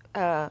Jesus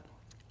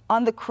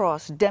on the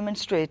cross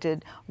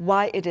demonstrated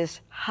why it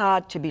is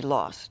hard to be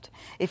lost.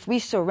 If we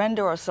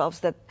surrender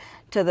ourselves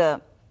to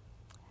the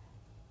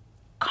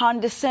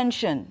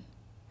condescension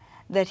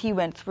that he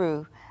went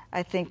through,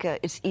 I think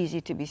it's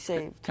easy to be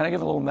saved. Can I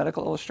give a little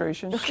medical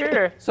illustration?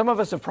 Sure. Some of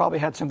us have probably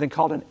had something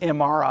called an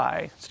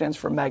MRI. It stands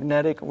for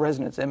magnetic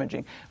resonance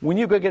imaging. When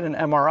you go get an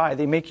MRI,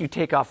 they make you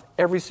take off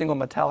every single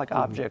metallic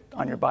object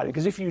on your body.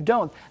 Because if you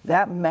don't,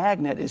 that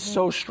magnet is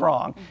so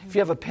strong. If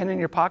you have a pen in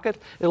your pocket,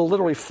 it'll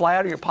literally fly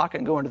out of your pocket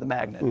and go into the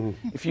magnet.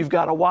 If you've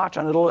got a watch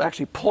on, it'll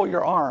actually pull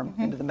your arm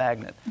into the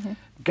magnet.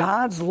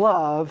 God's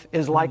love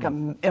is like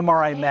an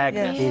MRI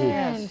magnet.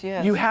 Yes.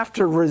 You have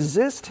to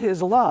resist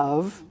His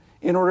love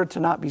in order to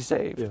not be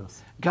saved.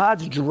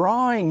 God's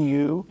drawing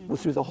you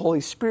through the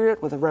Holy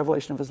Spirit, with a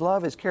revelation of His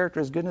love, His character,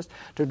 His goodness,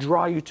 to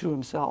draw you to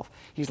Himself.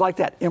 He's like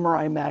that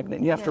MRI magnet,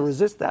 and you have to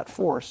resist that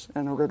force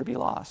in order to be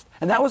lost.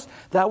 And that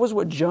was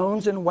what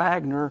Jones and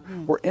Wagner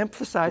were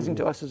emphasizing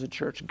to us as a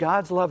church.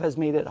 God's love has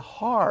made it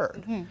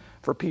hard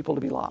for people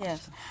to be lost.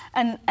 Yes.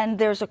 And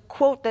there's a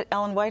quote that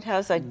Ellen White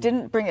has. I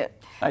didn't bring it.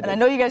 I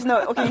know you guys know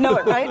it. Okay, you know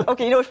it, right?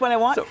 Okay, you know which one I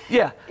want?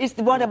 It's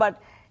the one about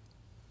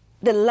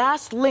the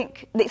last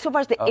link, so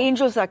far as the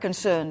angels are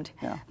concerned,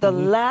 the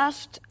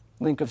last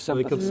link of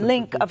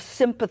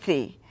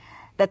sympathy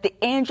that the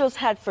angels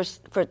had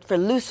for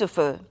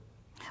Lucifer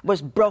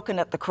was broken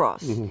at the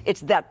cross.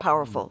 It's that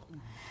powerful.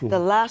 The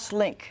last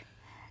link.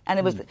 And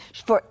it was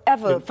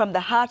forever from the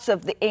hearts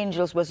of the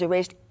angels was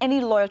erased any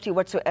loyalty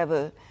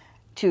whatsoever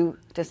to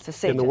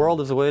Satan. And the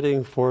world is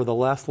waiting for the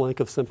last link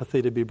of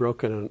sympathy to be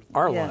broken in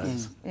our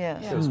lives.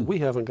 Yes. Because we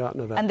haven't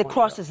gotten to that And the point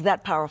cross yet. is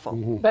that powerful.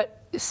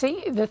 But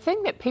see, the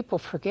thing that people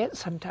forget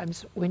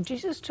sometimes, when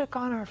Jesus took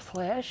on our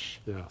flesh,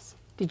 Yes.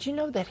 did you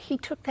know that he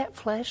took that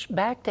flesh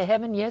back to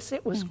heaven? Yes,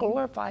 it was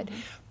glorified.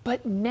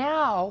 But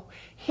now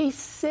he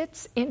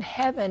sits in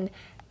heaven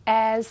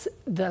as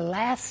the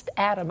last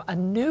Adam, a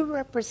new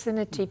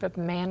representative of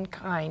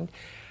mankind.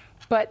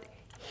 But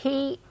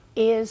he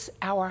is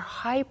our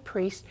high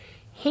priest.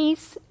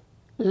 He's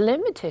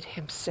limited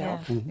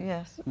himself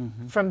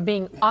from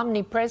being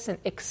omnipresent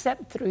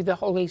except through the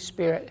Holy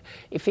Spirit.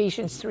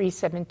 Ephesians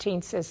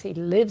 3:17 says he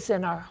lives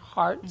in our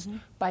hearts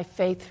by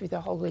faith through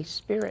the Holy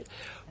Spirit.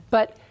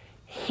 But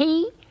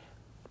he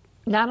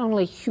not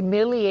only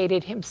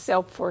humiliated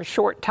himself for a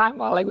short time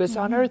while he was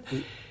on earth,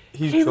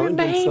 he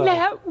remained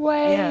that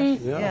way.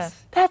 Yes.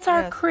 That's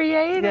our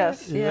Creator.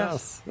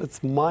 Yes.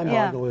 It's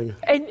mind-boggling.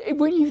 And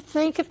when you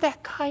think of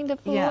that kind of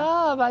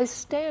love, I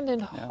stand in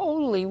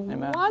holy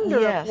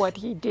wonder of what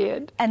he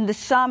did. And the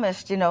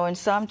psalmist, in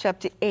Psalm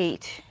chapter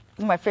 8,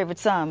 one of my favorite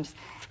psalms,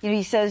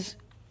 he says,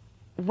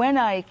 when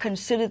I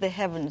consider the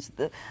heavens,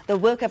 the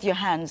work of your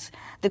hands,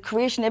 the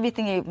creation,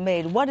 everything you've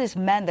made, what is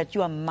man that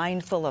you are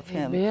mindful of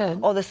him? Amen.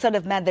 Or the Son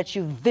of Man that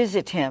you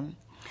visit him?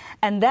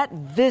 And that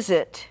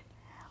visit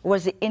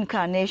was the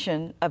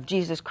incarnation of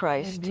Jesus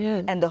Christ.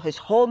 Amen. And his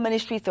whole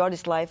ministry throughout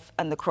his life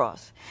on the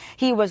cross.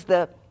 He was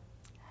the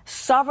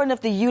sovereign of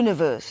the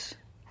universe,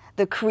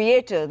 the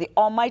creator, the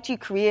almighty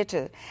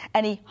creator,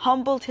 and he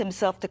humbled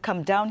himself to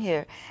come down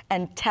here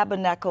and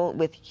tabernacle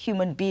with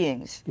human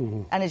beings.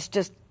 And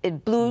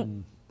it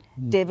blew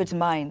David's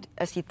mind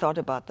as he thought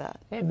about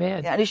that.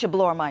 Amen. Yeah, and it should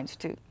blow our minds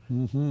too.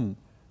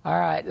 All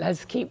right,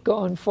 let's keep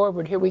going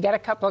forward here. We got a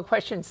couple of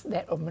questions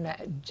that I'm going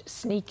to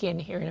sneak in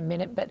here in a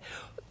minute, but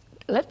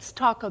let's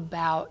talk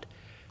about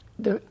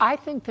I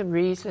think the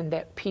reason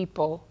that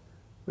people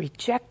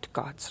reject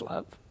God's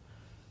love.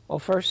 Well,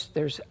 first,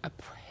 there's a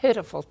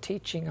pitiful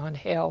teaching on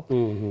hell.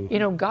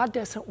 God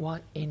doesn't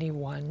want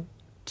anyone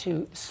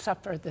to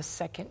suffer the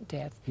second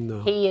death.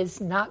 No. He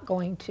is not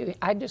going to.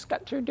 I just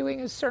got through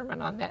doing a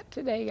sermon on that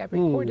today. I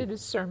recorded a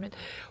sermon.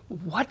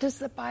 What does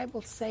the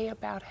Bible say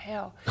about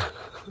hell?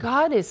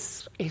 God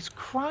is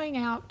crying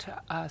out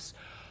to us,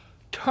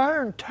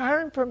 turn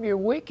from your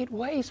wicked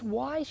ways.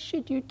 Why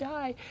should you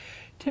die?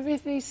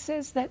 Timothy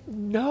says that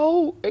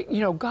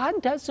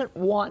God doesn't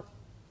want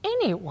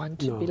anyone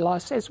to be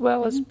lost, as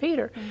well as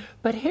Peter.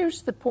 But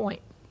here's the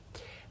point.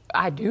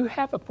 I do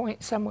have a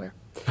point somewhere.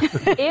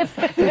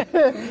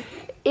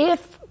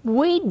 If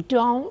we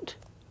don't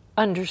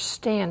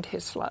understand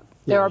his love,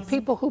 there are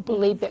people who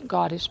believe that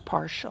God is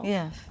partial.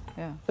 Yes.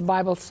 Yeah. The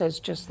Bible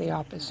says just the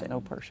opposite. No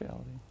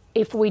partiality.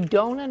 If we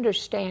don't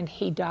understand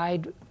he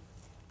died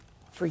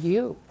for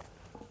you,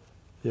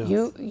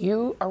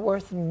 you are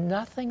worth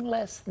nothing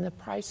less than the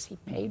price he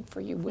paid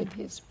for you with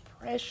his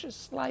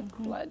precious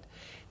lifeblood.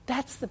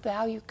 That's the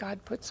value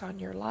God puts on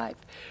your life.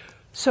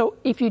 So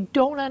if you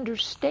don't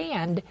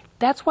understand,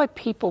 that's why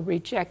people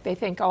reject. They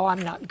think,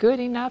 I'm not good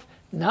enough.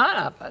 None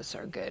of us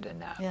are good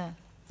enough. Yeah.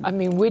 I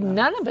mean,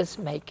 none of us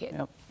make it.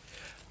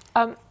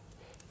 Yep.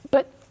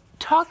 But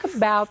talk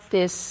about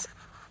this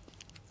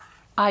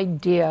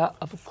idea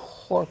of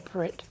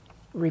corporate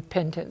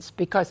repentance,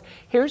 because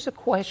here's a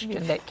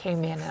question that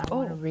came in, and I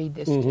want to read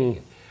this to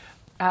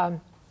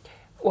you.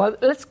 Well,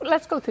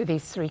 let's go through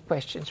these three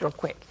questions real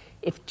quick.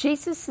 If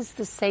Jesus is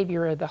the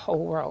Savior of the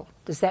whole world,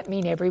 does that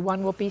mean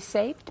everyone will be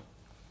saved?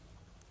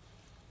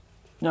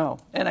 No.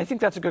 And I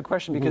think that's a good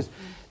question, because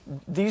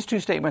these two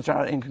statements are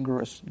not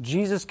incongruous.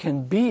 Jesus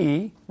can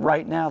be,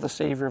 right now, the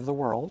Savior of the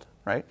world,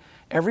 right?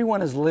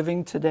 Everyone is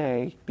living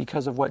today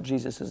because of what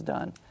Jesus has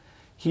done.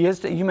 He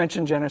is. You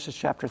mentioned Genesis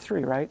chapter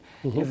 3, right?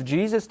 If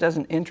Jesus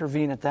doesn't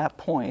intervene at that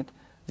point,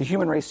 the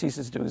human race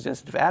ceases to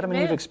exist. If Adam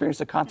and Eve experienced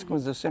the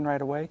consequences of sin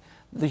right away,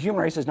 the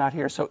human race is not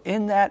here. So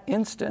in that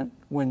instant,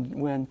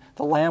 when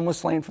the Lamb was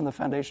slain from the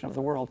foundation of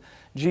the world,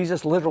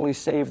 Jesus literally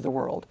saved the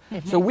world.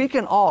 So we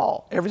can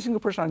all, every single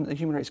person on the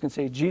human race can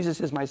say, Jesus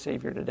is my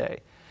Savior today.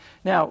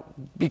 Now,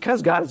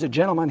 because God is a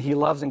gentleman, he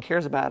loves and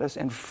cares about us,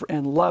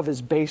 and love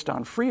is based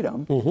on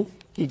freedom,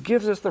 he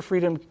gives us the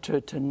freedom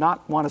to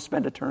not want to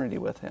spend eternity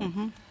with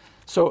him.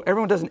 So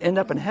everyone doesn't end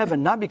up in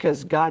heaven, not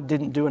because God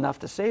didn't do enough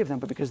to save them,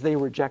 but because they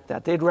reject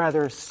that. They'd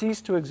rather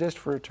cease to exist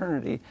for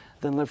eternity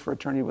than live for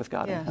eternity with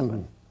God in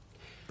heaven.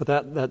 But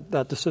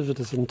that decision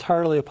is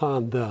entirely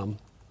upon them.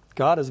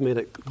 God has made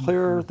it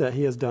clear that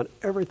he has done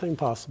everything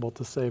possible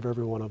to save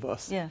every one of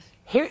us. Yes.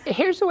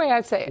 Here's the way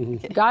I say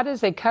it. God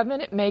is a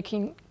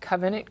covenant-making,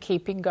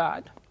 covenant-keeping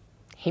God.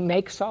 He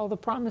makes all the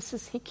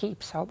promises. He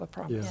keeps all the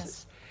promises.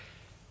 Yes.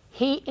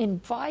 He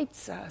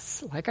invites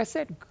us, like I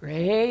said,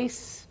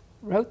 grace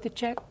wrote the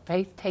check,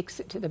 faith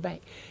takes it to the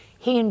bank.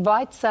 He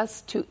invites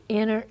us to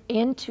enter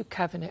into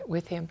covenant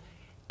with him.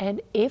 And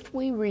if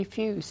we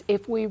refuse,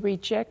 if we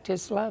reject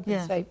his love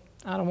and say,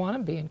 I don't want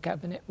to be in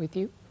covenant with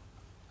you,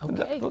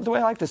 Okay. The way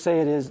I like to say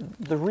it is,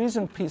 the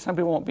reason some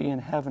people won't be in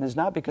heaven is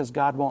not because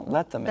God won't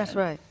let them in. That's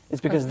right. It's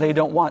because they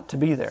don't want to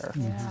be there.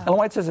 Yeah. Ellen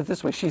White says it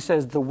this way. She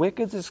says, the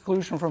wicked's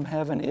exclusion from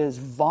heaven is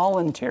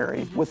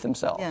voluntary with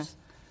themselves. Yes.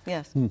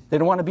 Yes. They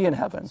don't want to be in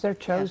heaven. It's their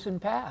chosen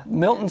path.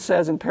 Milton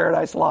says in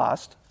Paradise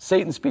Lost,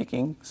 Satan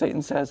speaking,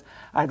 Satan says,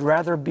 I'd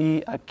rather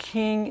be a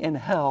king in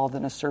hell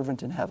than a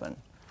servant in heaven.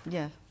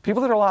 Yes.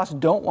 People that are lost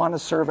don't want to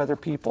serve other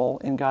people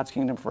in God's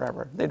kingdom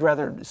forever. They'd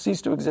rather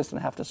cease to exist than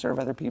have to serve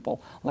other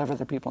people, love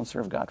other people, and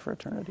serve God for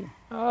eternity.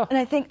 Oh. And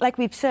I think, like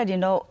we've said,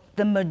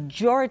 the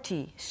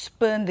majority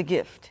spurn the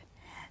gift.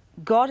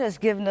 God has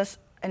given us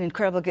an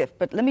incredible gift.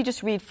 But let me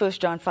just read 1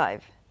 John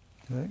 5.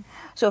 Okay.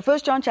 So 1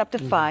 John chapter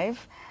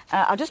 5,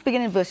 I'll just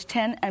begin in verse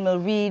 10, and we'll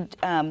read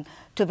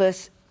to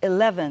verse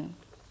 11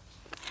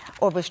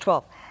 or verse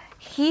 12.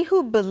 He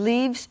who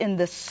believes in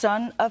the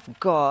Son of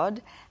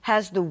God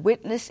has the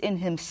witness in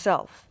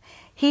himself.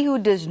 He who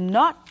does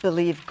not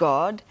believe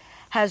God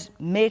has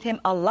made him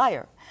a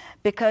liar,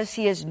 because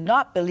he has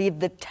not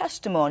believed the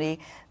testimony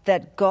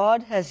that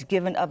God has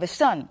given of his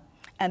Son.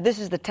 And this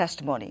is the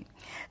testimony,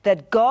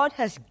 that God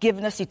has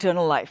given us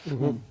eternal life.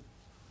 Mm-hmm.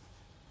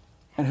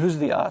 And who's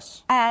the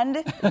us?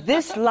 And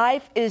this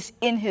life is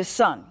in his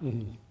Son.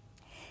 Mm-hmm.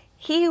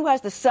 He who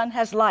has the Son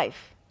has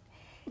life.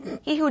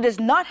 He who does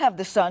not have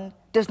the Son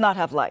does not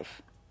have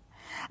life.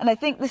 And I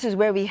think this is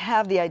where we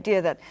have the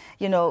idea that,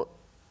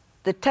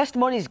 the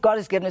testimony is God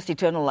has given us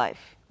eternal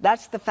life.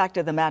 That's the fact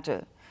of the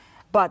matter.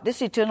 But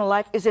this eternal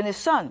life is in his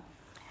Son.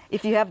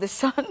 If you have the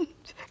Son,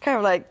 kind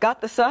of like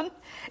got the Son.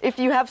 If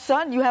you have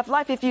Son, you have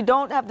life. If you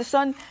don't have the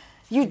Son,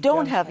 you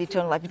don't have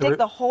eternal life. You take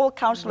the whole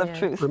counsel of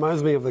truth.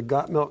 Reminds me of the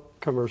Got Milk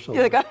commercial.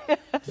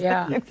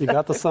 Yeah. You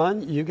got the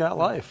Son, you got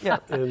life. Yeah.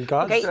 And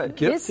God's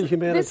gift to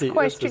humanity. This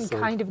question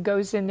kind of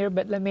goes in there,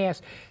 but let me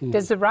ask,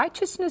 does the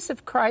righteousness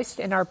of Christ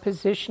and our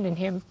position in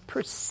him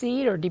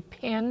proceed or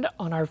depend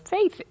on our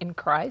faith in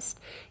Christ?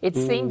 It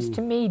seems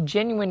to me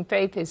genuine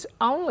faith is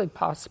only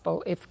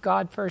possible if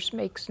God first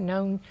makes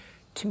known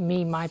to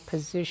me my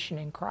position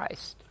in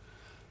Christ.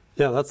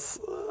 Yeah, that's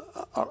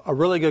a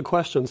really good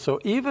question. So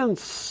even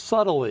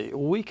subtly,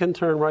 we can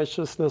turn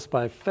righteousness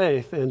by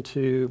faith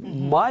into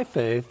my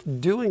faith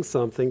doing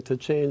something to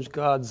change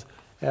God's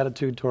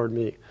attitude toward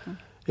me.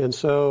 And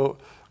so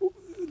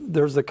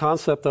there's the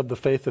concept of the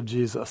faith of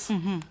Jesus.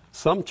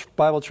 Some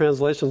Bible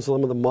translations,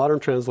 some of the modern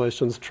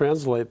translations,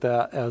 translate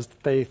that as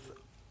faith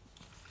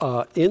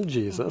in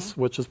Jesus,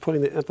 which is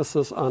putting the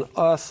emphasis on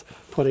us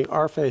putting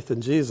our faith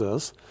in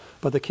Jesus.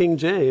 But the King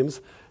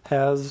James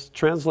has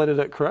translated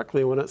it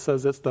correctly when it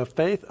says it's the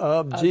faith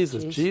of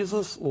Jesus.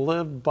 Jesus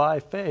lived by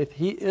faith.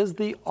 He is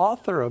the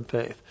author of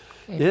faith.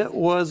 It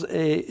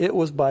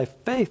was by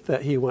faith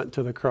that he went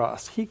to the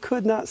cross. He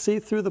could not see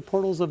through the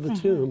portals of the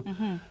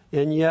tomb,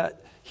 and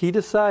yet he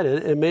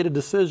decided and made a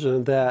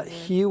decision that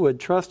he would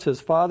trust his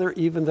Father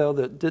even though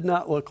that did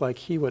not look like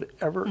he would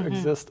ever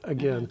exist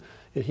again.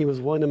 And he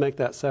was willing to make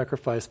that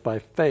sacrifice by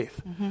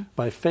faith.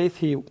 By faith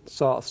he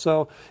saw.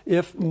 So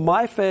if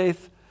my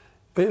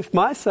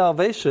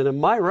salvation and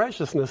my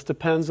righteousness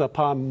depends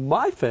upon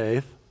my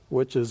faith,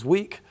 which is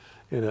weak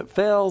and it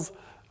fails,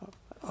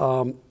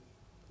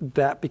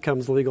 that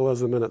becomes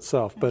legalism in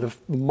itself. But if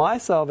my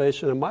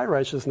salvation and my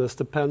righteousness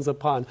depends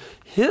upon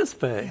his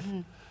faith,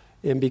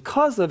 and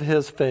because of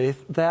his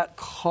faith, that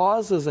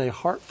causes a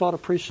heartfelt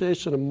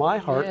appreciation in my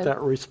heart that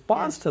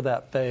responds to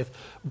that faith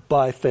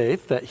by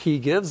faith that he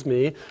gives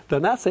me,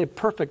 then that's a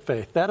perfect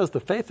faith. That is the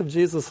faith of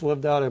Jesus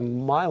lived out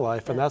in my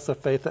life, and that's a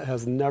faith that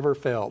has never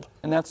failed.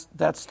 And that's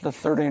the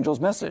third angel's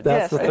message.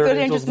 That's the third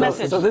angel's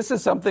message. So this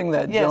is something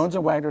that Jones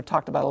and Wagner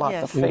talked about a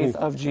lot, the faith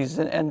of Jesus.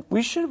 And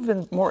we should have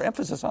been more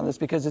emphasis on this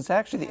because it's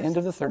actually the end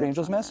of the third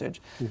angel's message.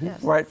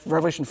 Right?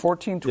 Revelation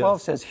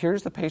 14:12 says,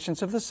 here's the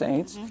patience of the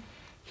saints.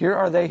 Here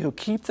are they who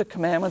keep the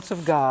commandments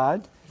of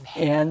God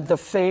and the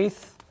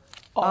faith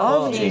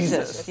of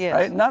Jesus.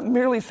 Right? Not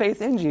merely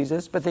faith in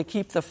Jesus, but they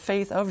keep the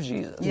faith of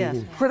Jesus.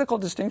 Critical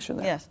distinction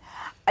there.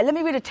 Let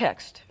me read a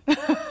text.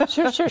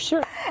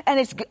 Sure. And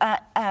it's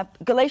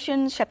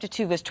Galatians chapter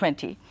 2, verse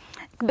 20.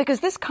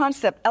 Because this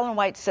concept, Ellen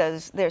White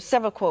says, there are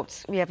several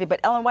quotes we have here, but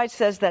Ellen White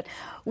says that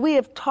we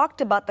have talked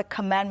about the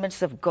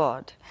commandments of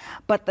God,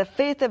 but the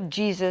faith of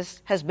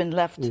Jesus has been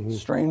left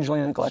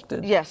strangely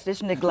neglected. Yes,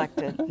 it's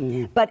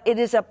neglected. But it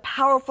is a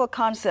powerful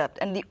concept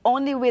and the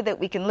only way that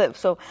we can live.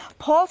 So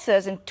Paul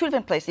says in two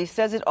different places, he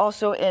says it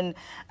also in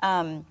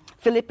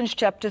Philippians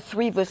chapter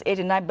 3, verse 8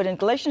 and 9, but in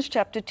Galatians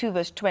chapter 2,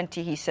 verse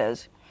 20, he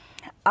says,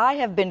 I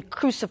have been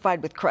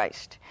crucified with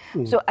Christ.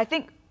 So I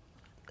think,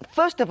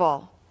 first of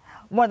all,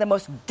 one of the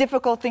most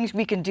difficult things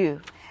we can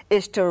do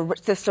is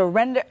to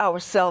surrender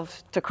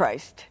ourselves to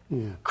Christ.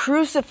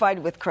 Crucified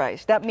with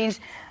Christ. That means,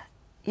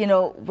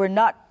 we're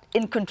not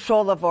in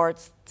control of our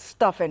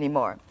stuff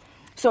anymore.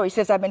 So he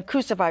says, I've been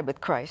crucified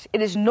with Christ.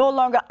 It is no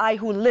longer I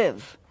who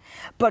live,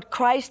 but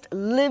Christ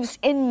lives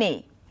in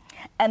me.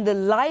 And the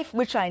life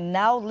which I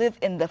now live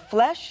in the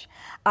flesh,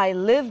 I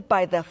live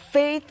by the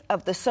faith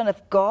of the Son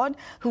of God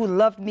who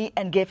loved me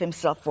and gave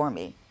himself for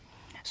me.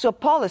 So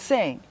Paul is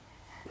saying,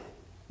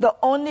 The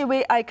only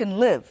way I can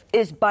live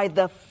is by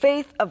the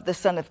faith of the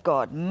Son of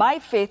God. My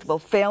faith will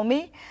fail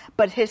me,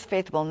 but his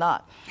faith will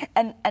not.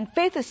 And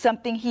faith is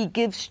something he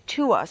gives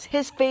to us.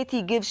 His faith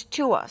he gives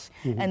to us.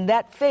 And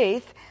that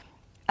faith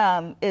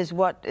is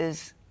what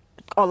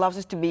allows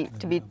us to be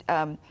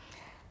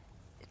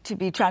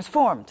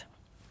transformed.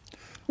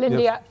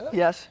 Lindy,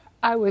 Yes.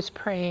 I was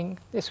praying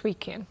this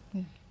weekend,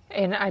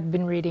 and I'd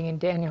been reading in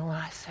Daniel, and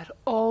I said,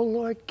 "Oh,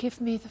 Lord, give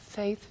me the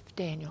faith of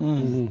Daniel."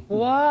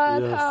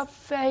 What a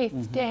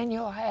faith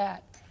Daniel had.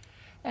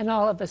 And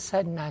all of a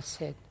sudden I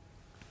said,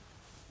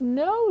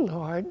 "No,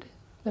 Lord,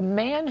 the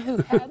man who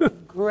had the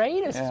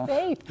greatest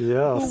faith,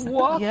 who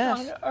walked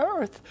on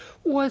earth,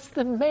 was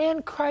the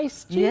man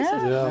Christ Jesus.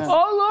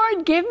 Oh,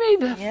 Lord, give me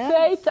the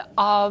faith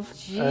of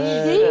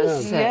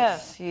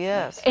Jesus."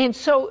 Yes. And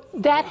so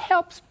that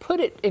helps put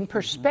it in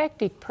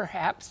perspective,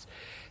 perhaps,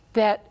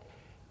 that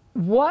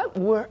what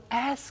we're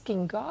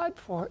asking God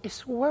for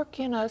is work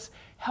in us.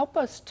 Help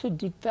us to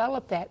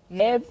develop that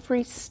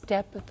every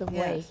step of the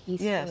way He's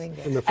doing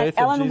it. And the faith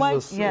of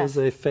Jesus is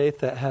a faith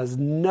that has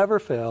never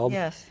failed,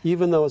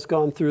 even though it's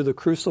gone through the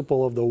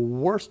crucible of the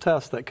worst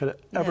test that could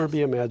ever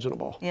be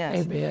imaginable.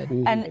 Yes.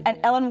 Amen. And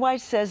Ellen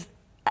White says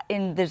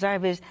in Desire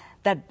of His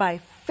that by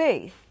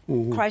faith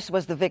Christ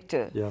was the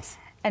victor. Yes.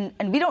 And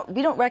we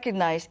don't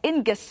recognize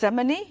in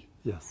Gethsemane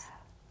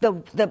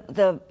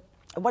the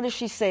what does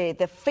she say?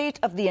 The fate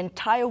of the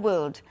entire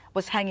world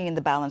was hanging in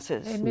the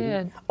balances.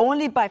 Amen.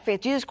 Only by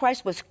faith. Jesus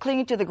Christ was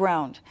clinging to the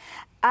ground,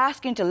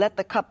 asking to let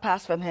the cup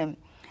pass from him.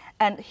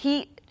 And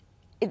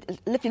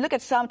if you look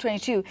at Psalm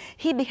 22,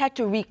 he had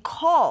to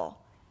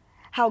recall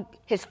how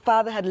his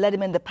Father had led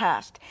him in the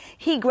past.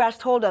 He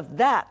grasped hold of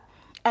that,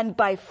 and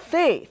by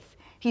faith,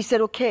 he said,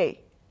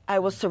 "Okay, I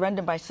will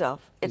surrender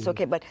myself. It's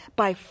okay." But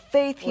by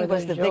faith, he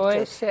was the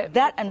victor.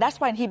 That's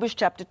why in Hebrews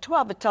chapter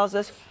 12, it tells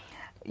us,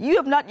 you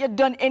have not yet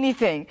done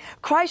anything.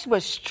 Christ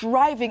was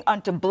striving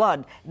unto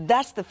blood.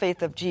 That's the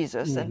faith of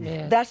Jesus.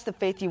 And that's the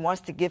faith he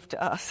wants to give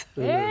to us.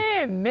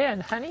 Amen.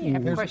 Honey, you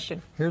have a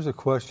question. Here's a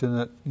question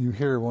that you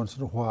hear once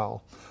in a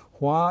while.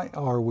 Why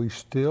are we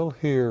still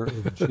here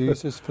if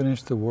Jesus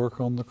finished the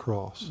work on the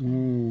cross?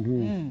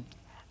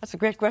 That's a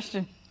great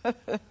question.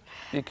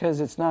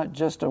 Because it's not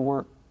just a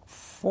work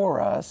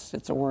for us,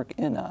 it's a work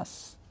in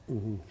us.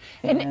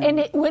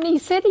 When he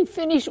said he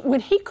finished, when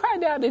he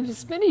cried out, "It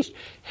is finished,"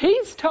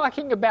 he's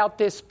talking about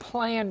this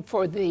plan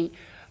for the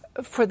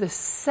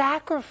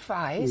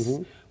sacrifice.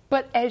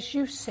 But as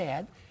you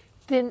said,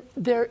 then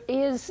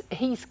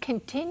he's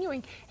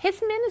continuing. His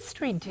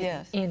ministry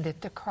didn't end at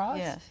the cross.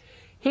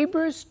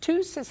 Hebrews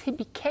 2 says he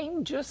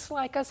became just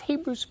like us.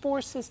 Hebrews 4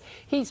 says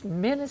he's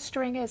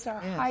ministering as our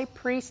high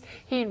priest.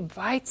 He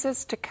invites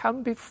us to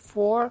come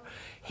before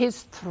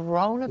his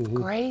throne of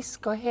grace.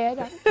 Go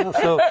ahead.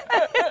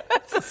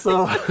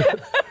 So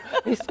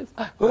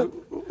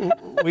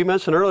we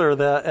mentioned earlier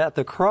that at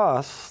the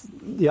cross,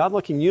 the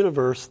odd-looking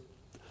universe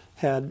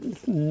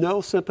had no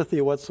sympathy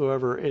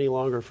whatsoever any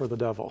longer for the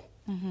devil.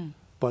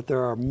 But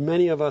there are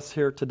many of us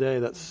here today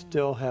that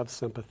still have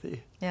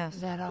sympathy.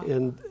 Yes.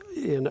 And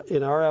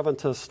in our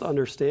Adventist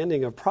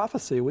understanding of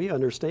prophecy, we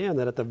understand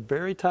that at the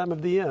very time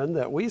of the end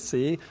that we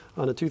see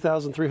on the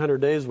 2,300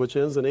 days, which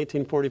ends in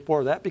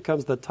 1844, that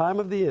becomes the time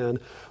of the end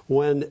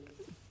when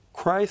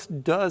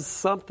Christ does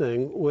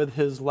something with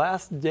his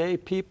last day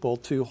people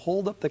to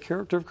hold up the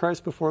character of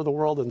Christ before the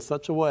world in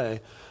such a way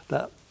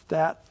that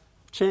that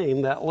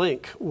chain, that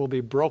link, will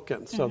be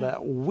broken so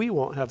that we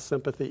won't have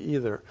sympathy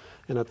either.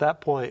 And at that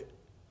point,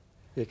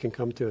 it can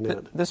come to an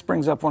end. This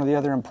brings up one of the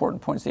other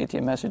important points of the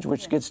ATM message,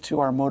 which gets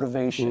to our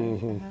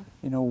motivation.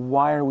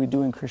 Why are we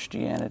doing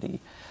Christianity?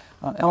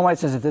 Ellen White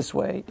says it this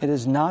way: it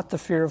is not the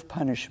fear of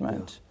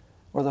punishment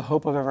or the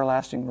hope of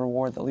everlasting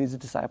reward that leads the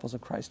disciples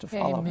of Christ to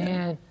follow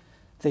him.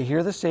 They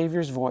hear the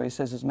Savior's voice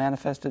as is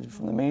manifested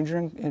from the manger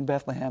in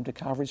Bethlehem to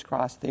Calvary's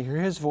cross. They hear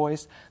his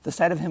voice. The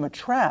sight of him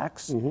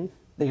attracts.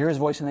 They hear his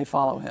voice and they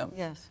follow him.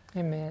 Yes.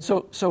 Amen.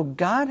 So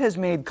God has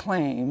made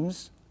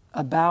claims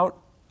about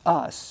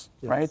us,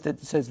 right?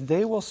 That says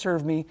they will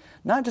serve me,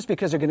 not just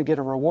because they're going to get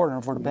a reward and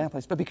avoid a bad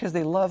place, but because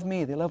they love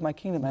me, they love my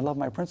kingdom, I love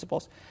my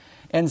principles.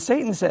 And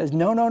Satan says,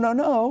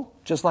 no,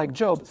 just like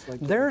Job.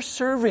 They're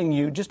serving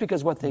you just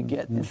because of what they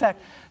get. In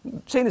fact,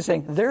 Satan is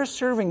saying they're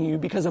serving you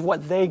because of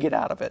what they get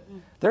out of it.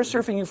 They're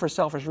serving you for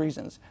selfish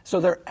reasons.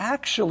 So they're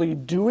actually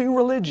doing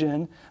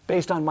religion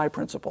based on my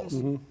principles.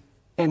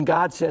 And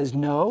God says,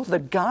 no, the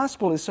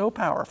gospel is so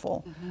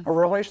powerful, a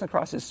revelation of the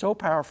cross is so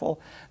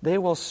powerful, they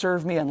will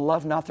serve me and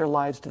love not their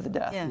lives to the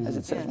death, as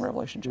it says in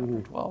Revelation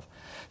chapter 12.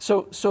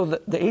 So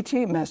the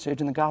 88 message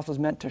in the gospel is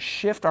meant to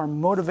shift our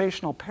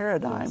motivational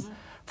paradigm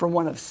from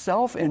one of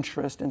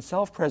self-interest and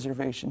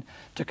self-preservation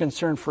to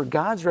concern for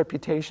God's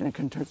reputation and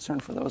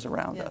concern for those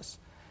around us.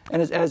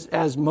 And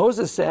as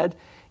Moses said,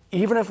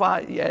 even if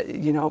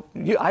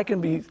I can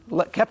be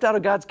kept out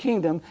of God's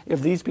kingdom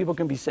if these people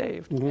can be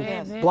saved.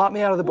 Blot me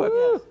out of the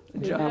book.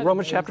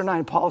 Romans chapter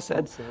 9, Paul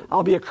said,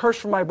 I'll be accursed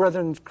from my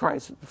brethren in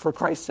Christ for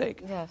Christ's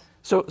sake.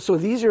 So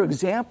these are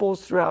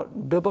examples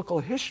throughout biblical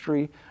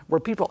history where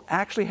people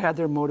actually had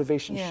their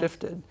motivation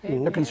shifted.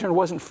 Their concern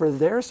wasn't for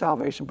their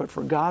salvation, but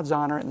for God's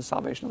honor and the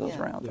salvation of those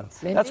around them.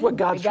 That's what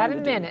God's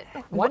trying to do.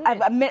 One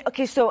minute.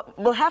 Okay, so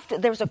we'll have to.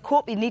 There's a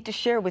quote we need to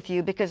share with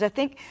you because I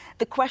think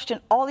the question,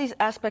 all these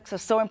aspects are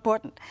so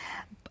important.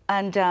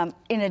 And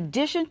in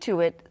addition to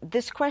it,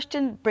 this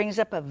question brings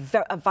up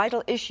a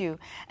vital issue,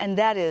 and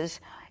that is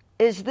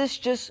this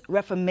just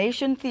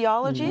Reformation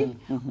theology,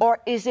 or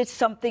is it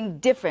something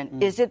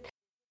different? Is it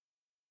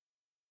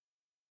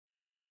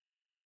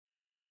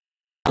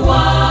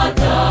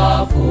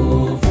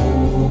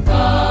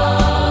watafufuka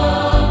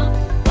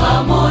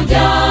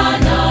pamoja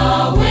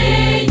na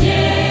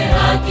wenye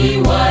haki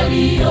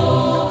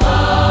walio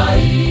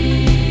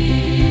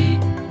hai,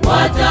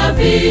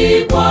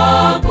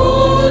 watavikwa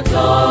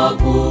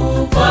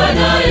kutokufa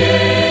na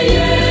yeye.